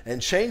move and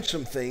change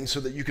some things so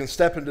that you can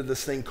step into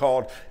this thing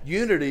called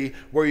unity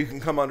where you can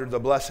come under the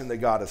blessing that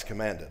God has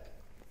commanded.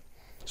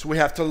 So we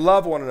have to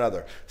love one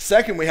another.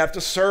 Second, we have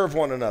to serve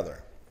one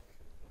another.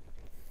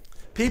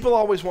 People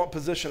always want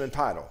position and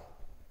title,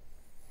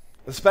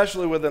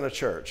 especially within a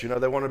church.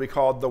 They want to be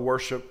called the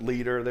worship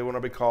leader. They want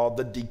to be called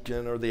the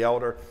deacon or the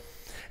elder.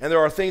 And there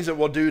are things that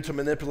we'll do to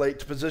manipulate,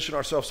 to position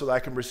ourselves so that I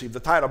can receive the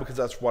title because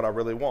that's what I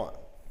really want.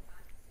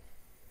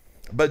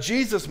 But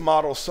Jesus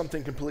models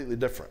something completely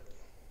different.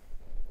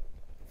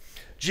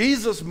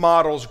 Jesus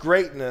models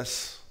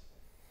greatness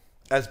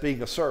as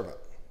being a servant.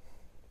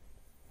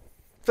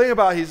 Think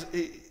about he's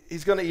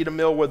going to eat a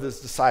meal with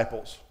his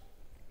disciples.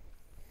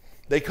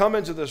 They come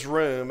into this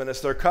room and it's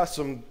their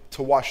custom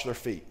to wash their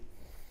feet.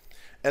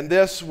 And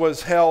this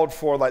was held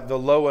for like the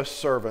lowest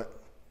servant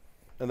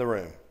in the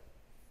room.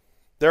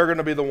 They're going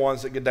to be the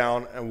ones that get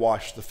down and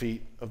wash the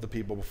feet of the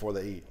people before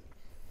they eat.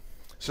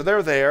 So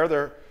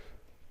they're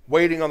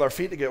waiting on their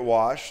feet to get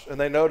washed, and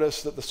they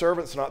notice that the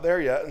servant's not there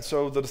yet. And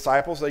so the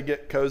disciples, they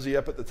get cozy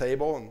up at the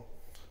table and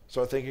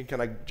start thinking, can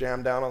I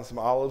jam down on some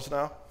olives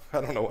now? I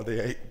don't know what they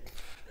ate.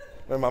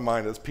 In my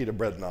mind, it's pita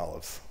bread and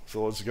olives.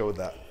 So let's go with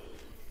that.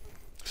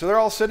 So they're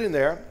all sitting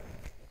there,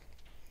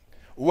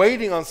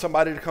 waiting on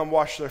somebody to come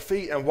wash their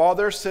feet. And while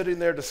they're sitting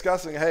there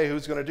discussing, hey,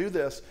 who's going to do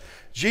this?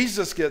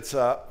 Jesus gets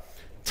up,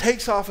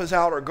 takes off his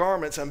outer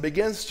garments and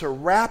begins to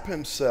wrap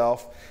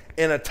himself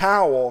in a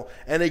towel,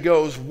 and he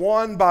goes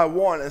one by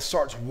one and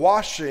starts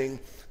washing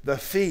the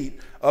feet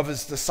of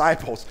his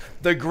disciples.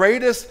 The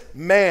greatest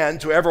man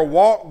to ever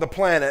walk the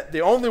planet,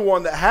 the only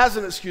one that has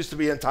an excuse to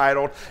be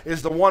entitled,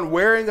 is the one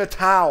wearing a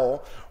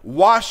towel,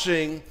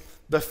 washing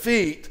the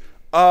feet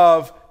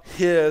of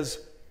his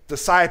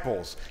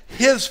disciples.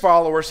 His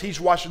followers, he's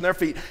washing their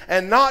feet,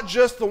 and not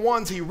just the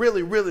ones he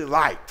really, really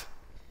liked.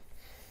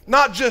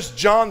 Not just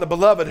John the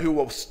Beloved who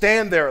will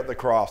stand there at the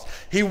cross.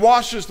 He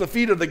washes the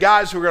feet of the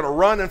guys who are going to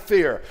run in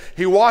fear.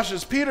 He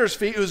washes Peter's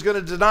feet who's going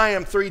to deny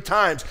him 3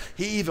 times.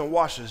 He even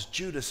washes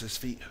Judas's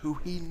feet who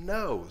he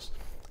knows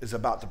is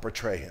about to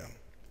betray him.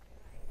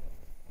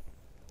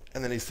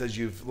 And then he says,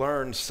 you've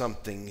learned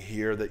something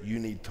here that you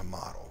need to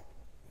model.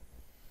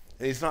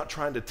 And he's not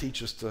trying to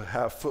teach us to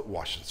have foot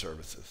washing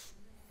services.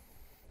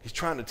 He's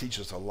trying to teach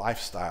us a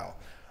lifestyle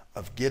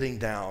of getting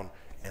down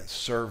and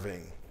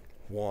serving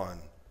one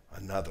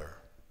another.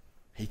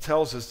 He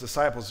tells his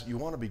disciples, you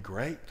want to be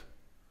great?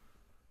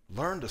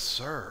 Learn to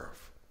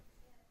serve.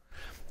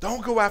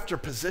 Don't go after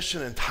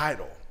position and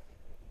title.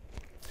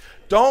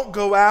 Don't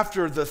go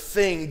after the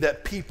thing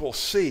that people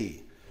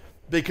see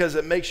because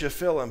it makes you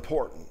feel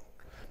important,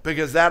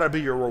 because that'll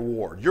be your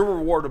reward. Your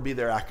reward will be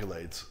their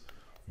accolades.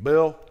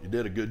 Bill, you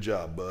did a good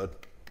job, bud.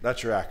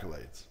 That's your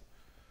accolades.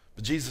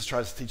 But Jesus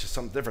tries to teach us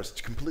something different.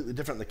 It's completely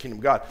different in the kingdom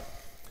of God.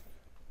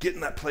 Get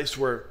in that place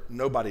where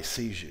nobody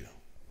sees you,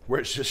 where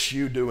it's just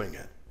you doing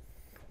it,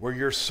 where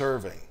you're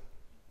serving.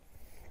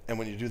 And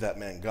when you do that,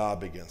 man, God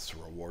begins to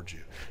reward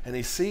you. And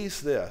he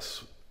sees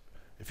this.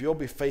 If you'll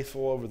be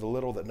faithful over the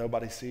little that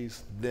nobody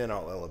sees, then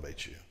I'll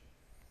elevate you.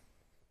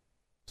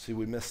 See,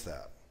 we miss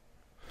that.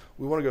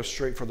 We want to go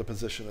straight for the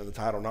position and the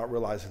title, not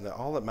realizing that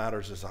all that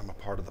matters is I'm a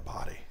part of the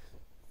body.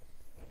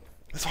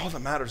 That's all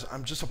that matters.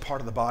 I'm just a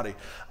part of the body.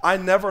 I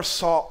never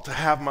sought to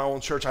have my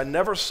own church. I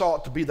never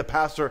sought to be the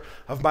pastor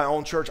of my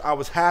own church. I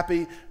was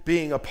happy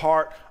being a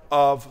part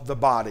of the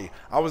body.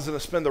 I was going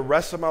to spend the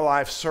rest of my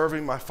life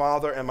serving my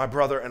father and my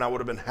brother, and I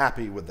would have been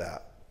happy with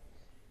that.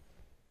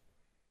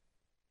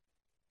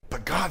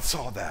 But God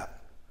saw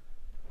that.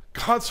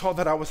 God saw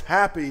that I was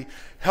happy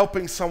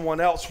helping someone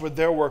else with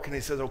their work, and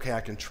he says, okay,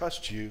 I can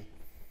trust you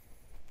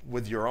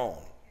with your own.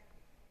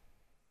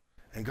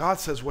 And God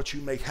says what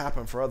you make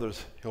happen for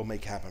others, he'll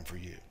make happen for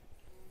you.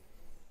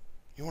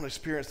 You want to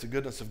experience the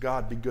goodness of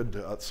God, be good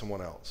to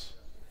someone else.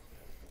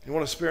 You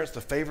want to experience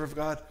the favor of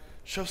God,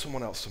 show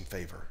someone else some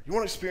favor. You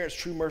want to experience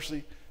true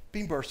mercy,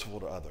 be merciful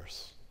to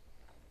others.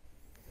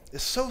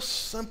 It's so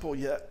simple,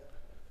 yet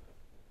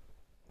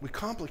we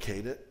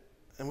complicate it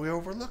and we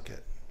overlook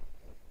it.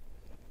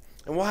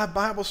 And we'll have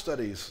Bible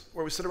studies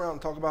where we sit around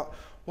and talk about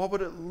what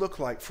would it look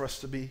like for us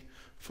to be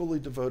fully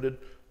devoted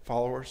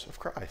followers of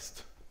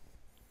Christ.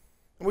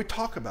 And we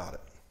talk about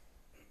it,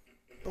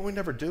 but we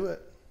never do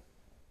it.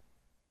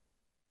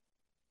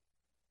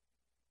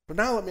 But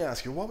now let me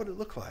ask you, what would it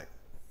look like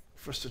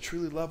for us to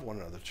truly love one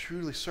another, to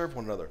truly serve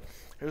one another?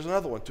 Here's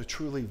another one, to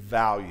truly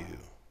value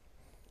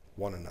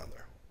one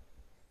another.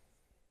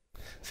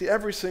 See,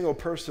 every single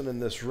person in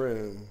this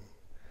room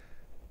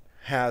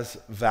has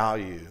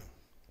value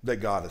that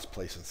God has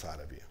placed inside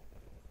of you.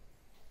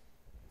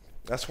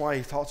 That's why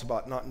he talks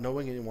about not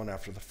knowing anyone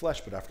after the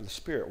flesh, but after the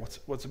Spirit.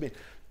 What's it mean?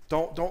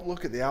 Don't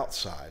look at the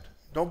outside.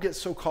 Don't get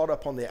so caught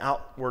up on the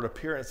outward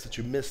appearance that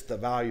you miss the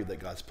value that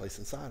God's placed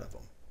inside of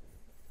them.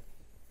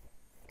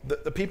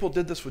 The people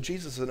did this with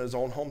Jesus in his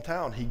own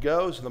hometown. He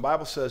goes, and the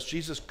Bible says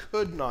Jesus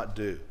could not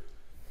do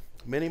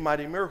many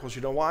mighty miracles.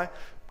 You know why?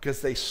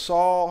 Because they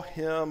saw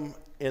him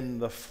in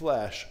the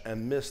flesh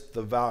and missed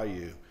the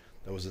value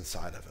that was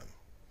inside of him.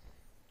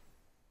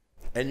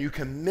 And you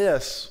can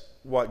miss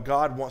what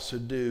God wants to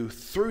do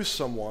through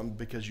someone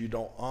because you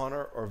don't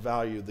honor or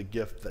value the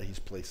gift that he's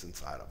placed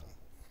inside of them.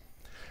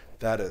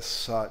 That is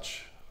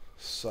such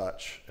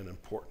an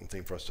important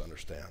thing for us to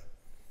understand.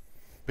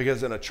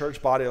 Because in a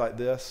church body like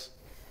this,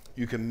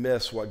 you can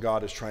miss what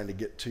God is trying to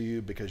get to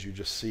you because you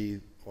just see,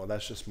 well,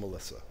 that's just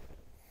Melissa.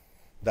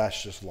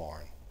 That's just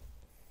Lauren.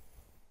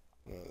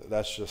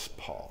 That's just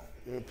Paul.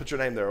 Put your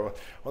name there. Well,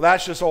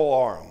 that's just old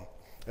Aram.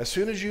 As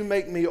soon as you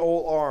make me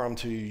old Aram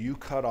to you, you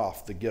cut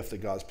off the gift that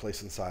God's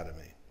placed inside of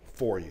me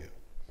for you.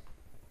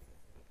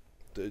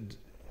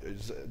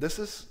 This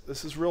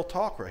is real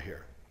talk right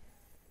here.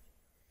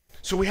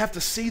 So we have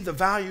to see the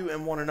value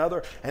in one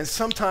another, and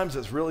sometimes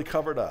it's really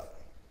covered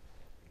up.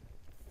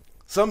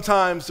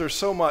 Sometimes there's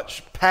so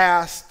much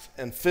past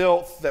and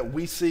filth that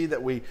we see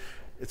that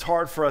it's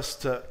hard for us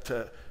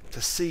to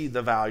see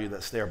the value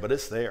that's there, but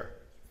it's there.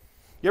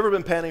 You ever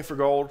been panning for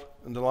gold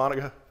in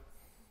Dahlonega?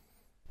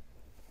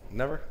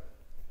 Never?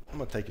 I'm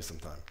going to take you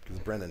sometime because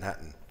Brendan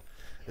hadn't.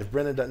 If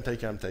Brendan doesn't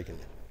take you, I'm taking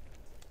you.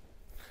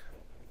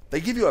 They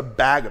give you a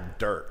bag of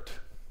dirt.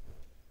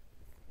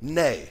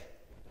 Nay,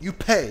 you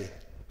pay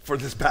for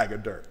this bag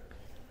of dirt.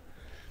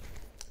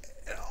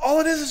 All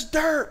it is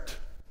dirt.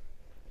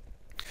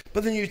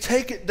 But then you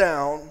take it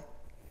down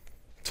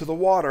to the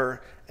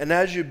water, and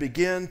as you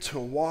begin to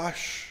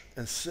wash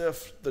and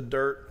sift the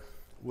dirt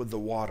with the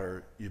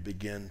water, you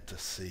begin to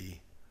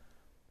see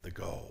the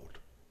gold.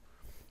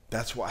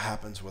 That's what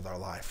happens with our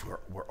life.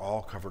 We're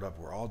all covered up.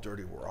 We're all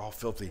dirty. We're all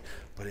filthy.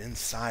 But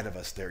inside of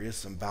us, there is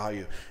some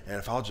value. And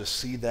if I'll just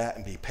see that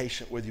and be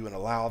patient with you and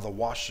allow the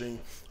washing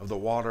of the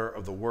water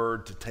of the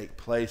word to take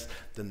place,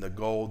 then the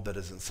gold that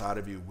is inside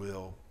of you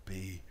will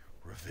be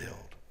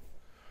revealed.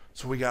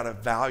 So we got to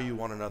value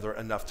one another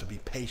enough to be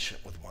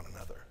patient with one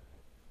another.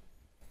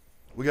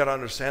 We got to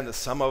understand that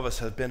some of us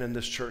have been in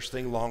this church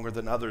thing longer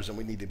than others, and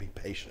we need to be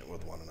patient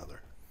with one another.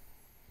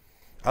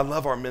 I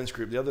love our men's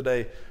group. The other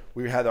day,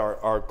 we had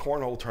our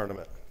cornhole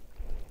tournament.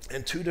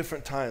 And 2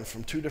 different times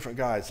from 2 different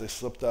guys, they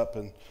slipped up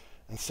and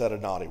said a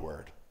naughty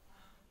word.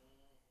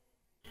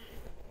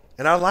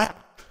 And I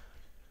laughed.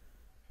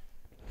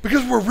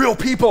 Because we're real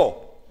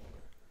people.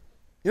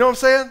 You know what I'm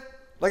saying?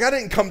 Like, I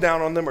didn't come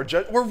down on them or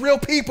judge. We're real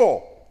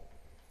people.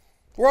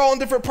 We're all in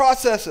different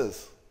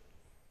processes.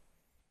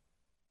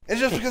 And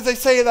just because they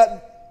say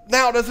that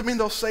now doesn't mean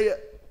they'll say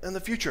it in the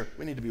future.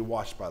 We need to be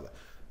watched by that.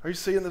 Are you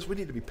seeing this? We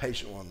need to be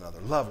patient with one another,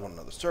 love one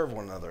another, serve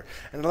one another,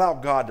 and allow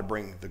God to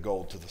bring the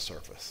gold to the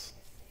surface.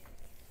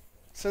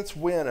 Since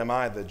when am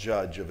I the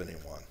judge of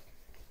anyone?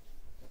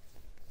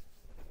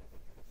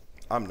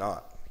 I'm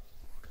not.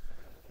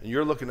 And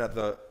you're looking at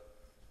the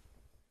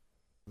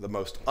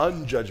most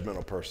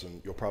unjudgmental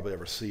person you'll probably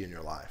ever see in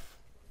your life.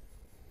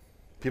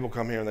 People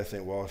come here and they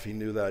think, well, if he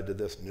knew that I did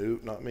this, no,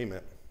 not me,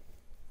 man.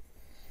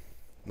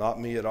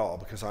 Not me at all,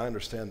 because I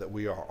understand that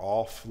we are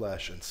all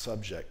flesh and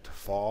subject to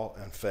fall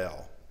and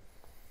fail.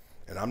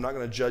 And I'm not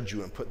going to judge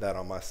you and put that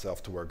on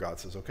myself to where God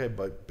says, okay,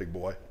 big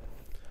boy,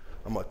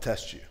 I'm going to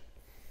test you.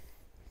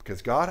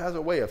 Because God has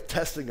a way of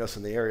testing us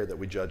in the area that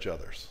we judge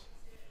others.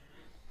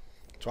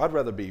 So I'd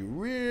rather be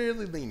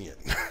really lenient.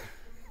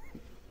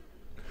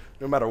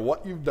 No matter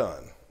what you've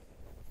done.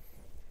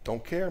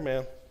 Don't care,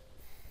 man.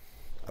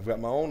 I've got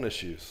my own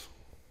issues.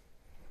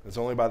 It's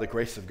only by the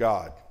grace of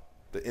God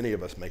that any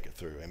of us make it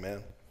through.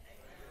 Amen?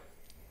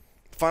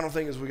 The final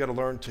thing is we got to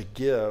learn to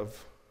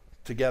give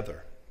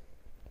together.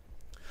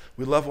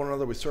 We love one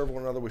another, we serve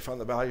one another, we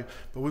find the value,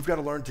 but we've got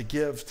to learn to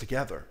give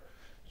together.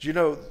 Do you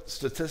know,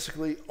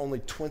 statistically, only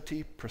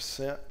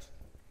 20%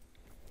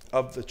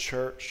 of the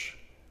church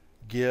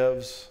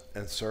gives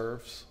and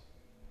serves?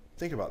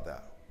 Think about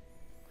that.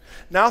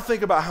 Now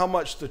think about how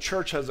much the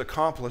church has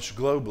accomplished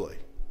globally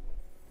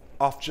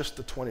off just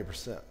the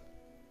 20%.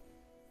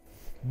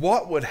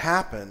 What would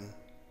happen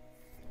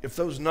if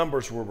those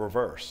numbers were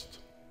reversed?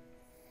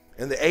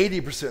 And the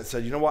 80%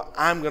 said, you know what,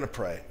 I'm going to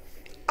pray.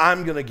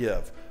 I'm going to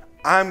give.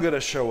 I'm going to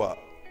show up.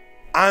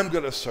 I'm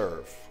going to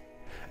serve.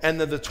 And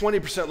then the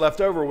 20%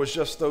 left over was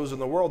just those in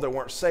the world that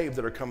weren't saved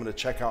that are coming to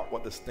check out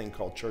what this thing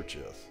called church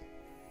is.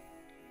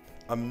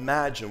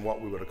 Imagine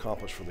what we would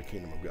accomplish for the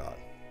kingdom of God.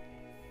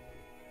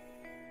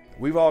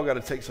 We've all got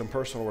to take some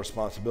personal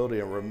responsibility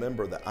and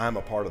remember that I'm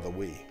a part of the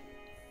we.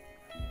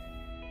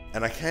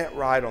 And I can't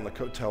ride on the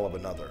coattail of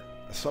another.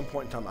 At some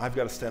point in time, I've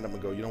got to stand up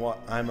and go, you know what?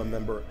 I'm a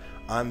member.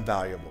 I'm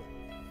valuable.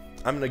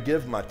 I'm going to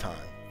give my time.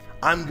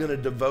 I'm going to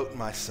devote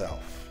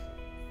myself.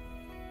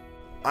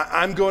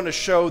 I'm going to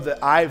show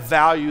that I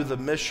value the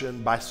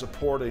mission by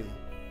supporting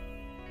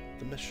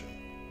the mission.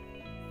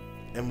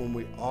 And when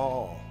we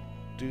all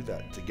do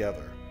that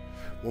together,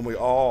 when we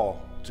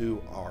all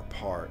do our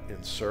part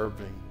in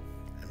serving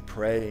and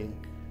praying,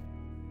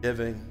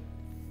 giving,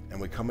 and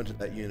we come into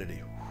that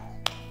unity,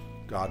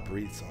 God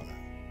breathes on it.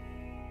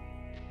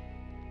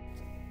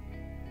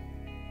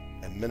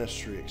 And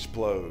ministry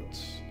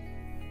explodes.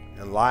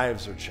 And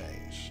lives are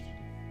changed.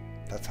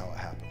 That's how it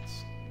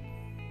happens.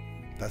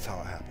 That's how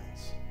it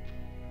happens.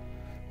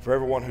 For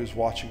everyone who's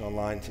watching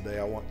online today,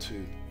 I want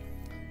to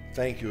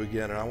thank you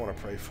again, and I want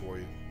to pray for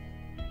you.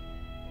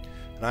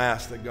 And I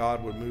ask that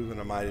God would move in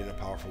a mighty and a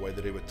powerful way,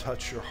 that he would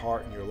touch your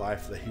heart and your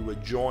life, that he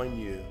would join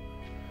you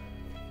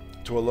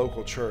to a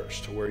local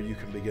church to where you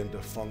can begin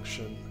to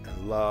function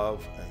and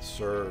love and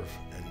serve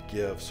and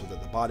give so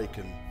that the body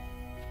can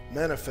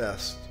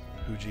manifest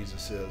who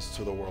Jesus is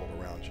to the world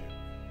around you.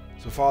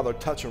 So Father,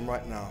 touch them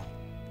right now.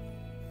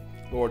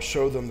 Lord,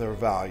 show them their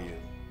value.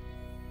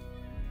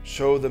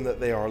 Show them that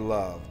they are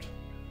loved.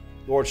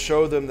 Lord,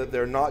 show them that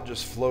they're not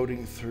just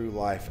floating through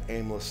life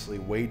aimlessly,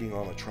 waiting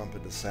on a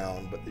trumpet to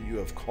sound, but that you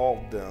have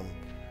called them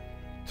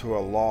to a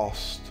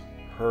lost,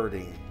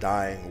 hurting,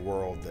 dying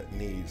world that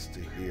needs to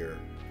hear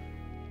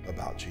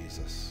about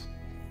Jesus.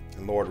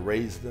 And Lord,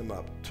 raise them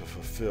up to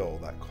fulfill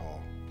that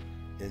call.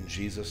 In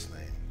Jesus'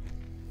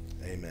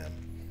 name,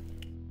 amen.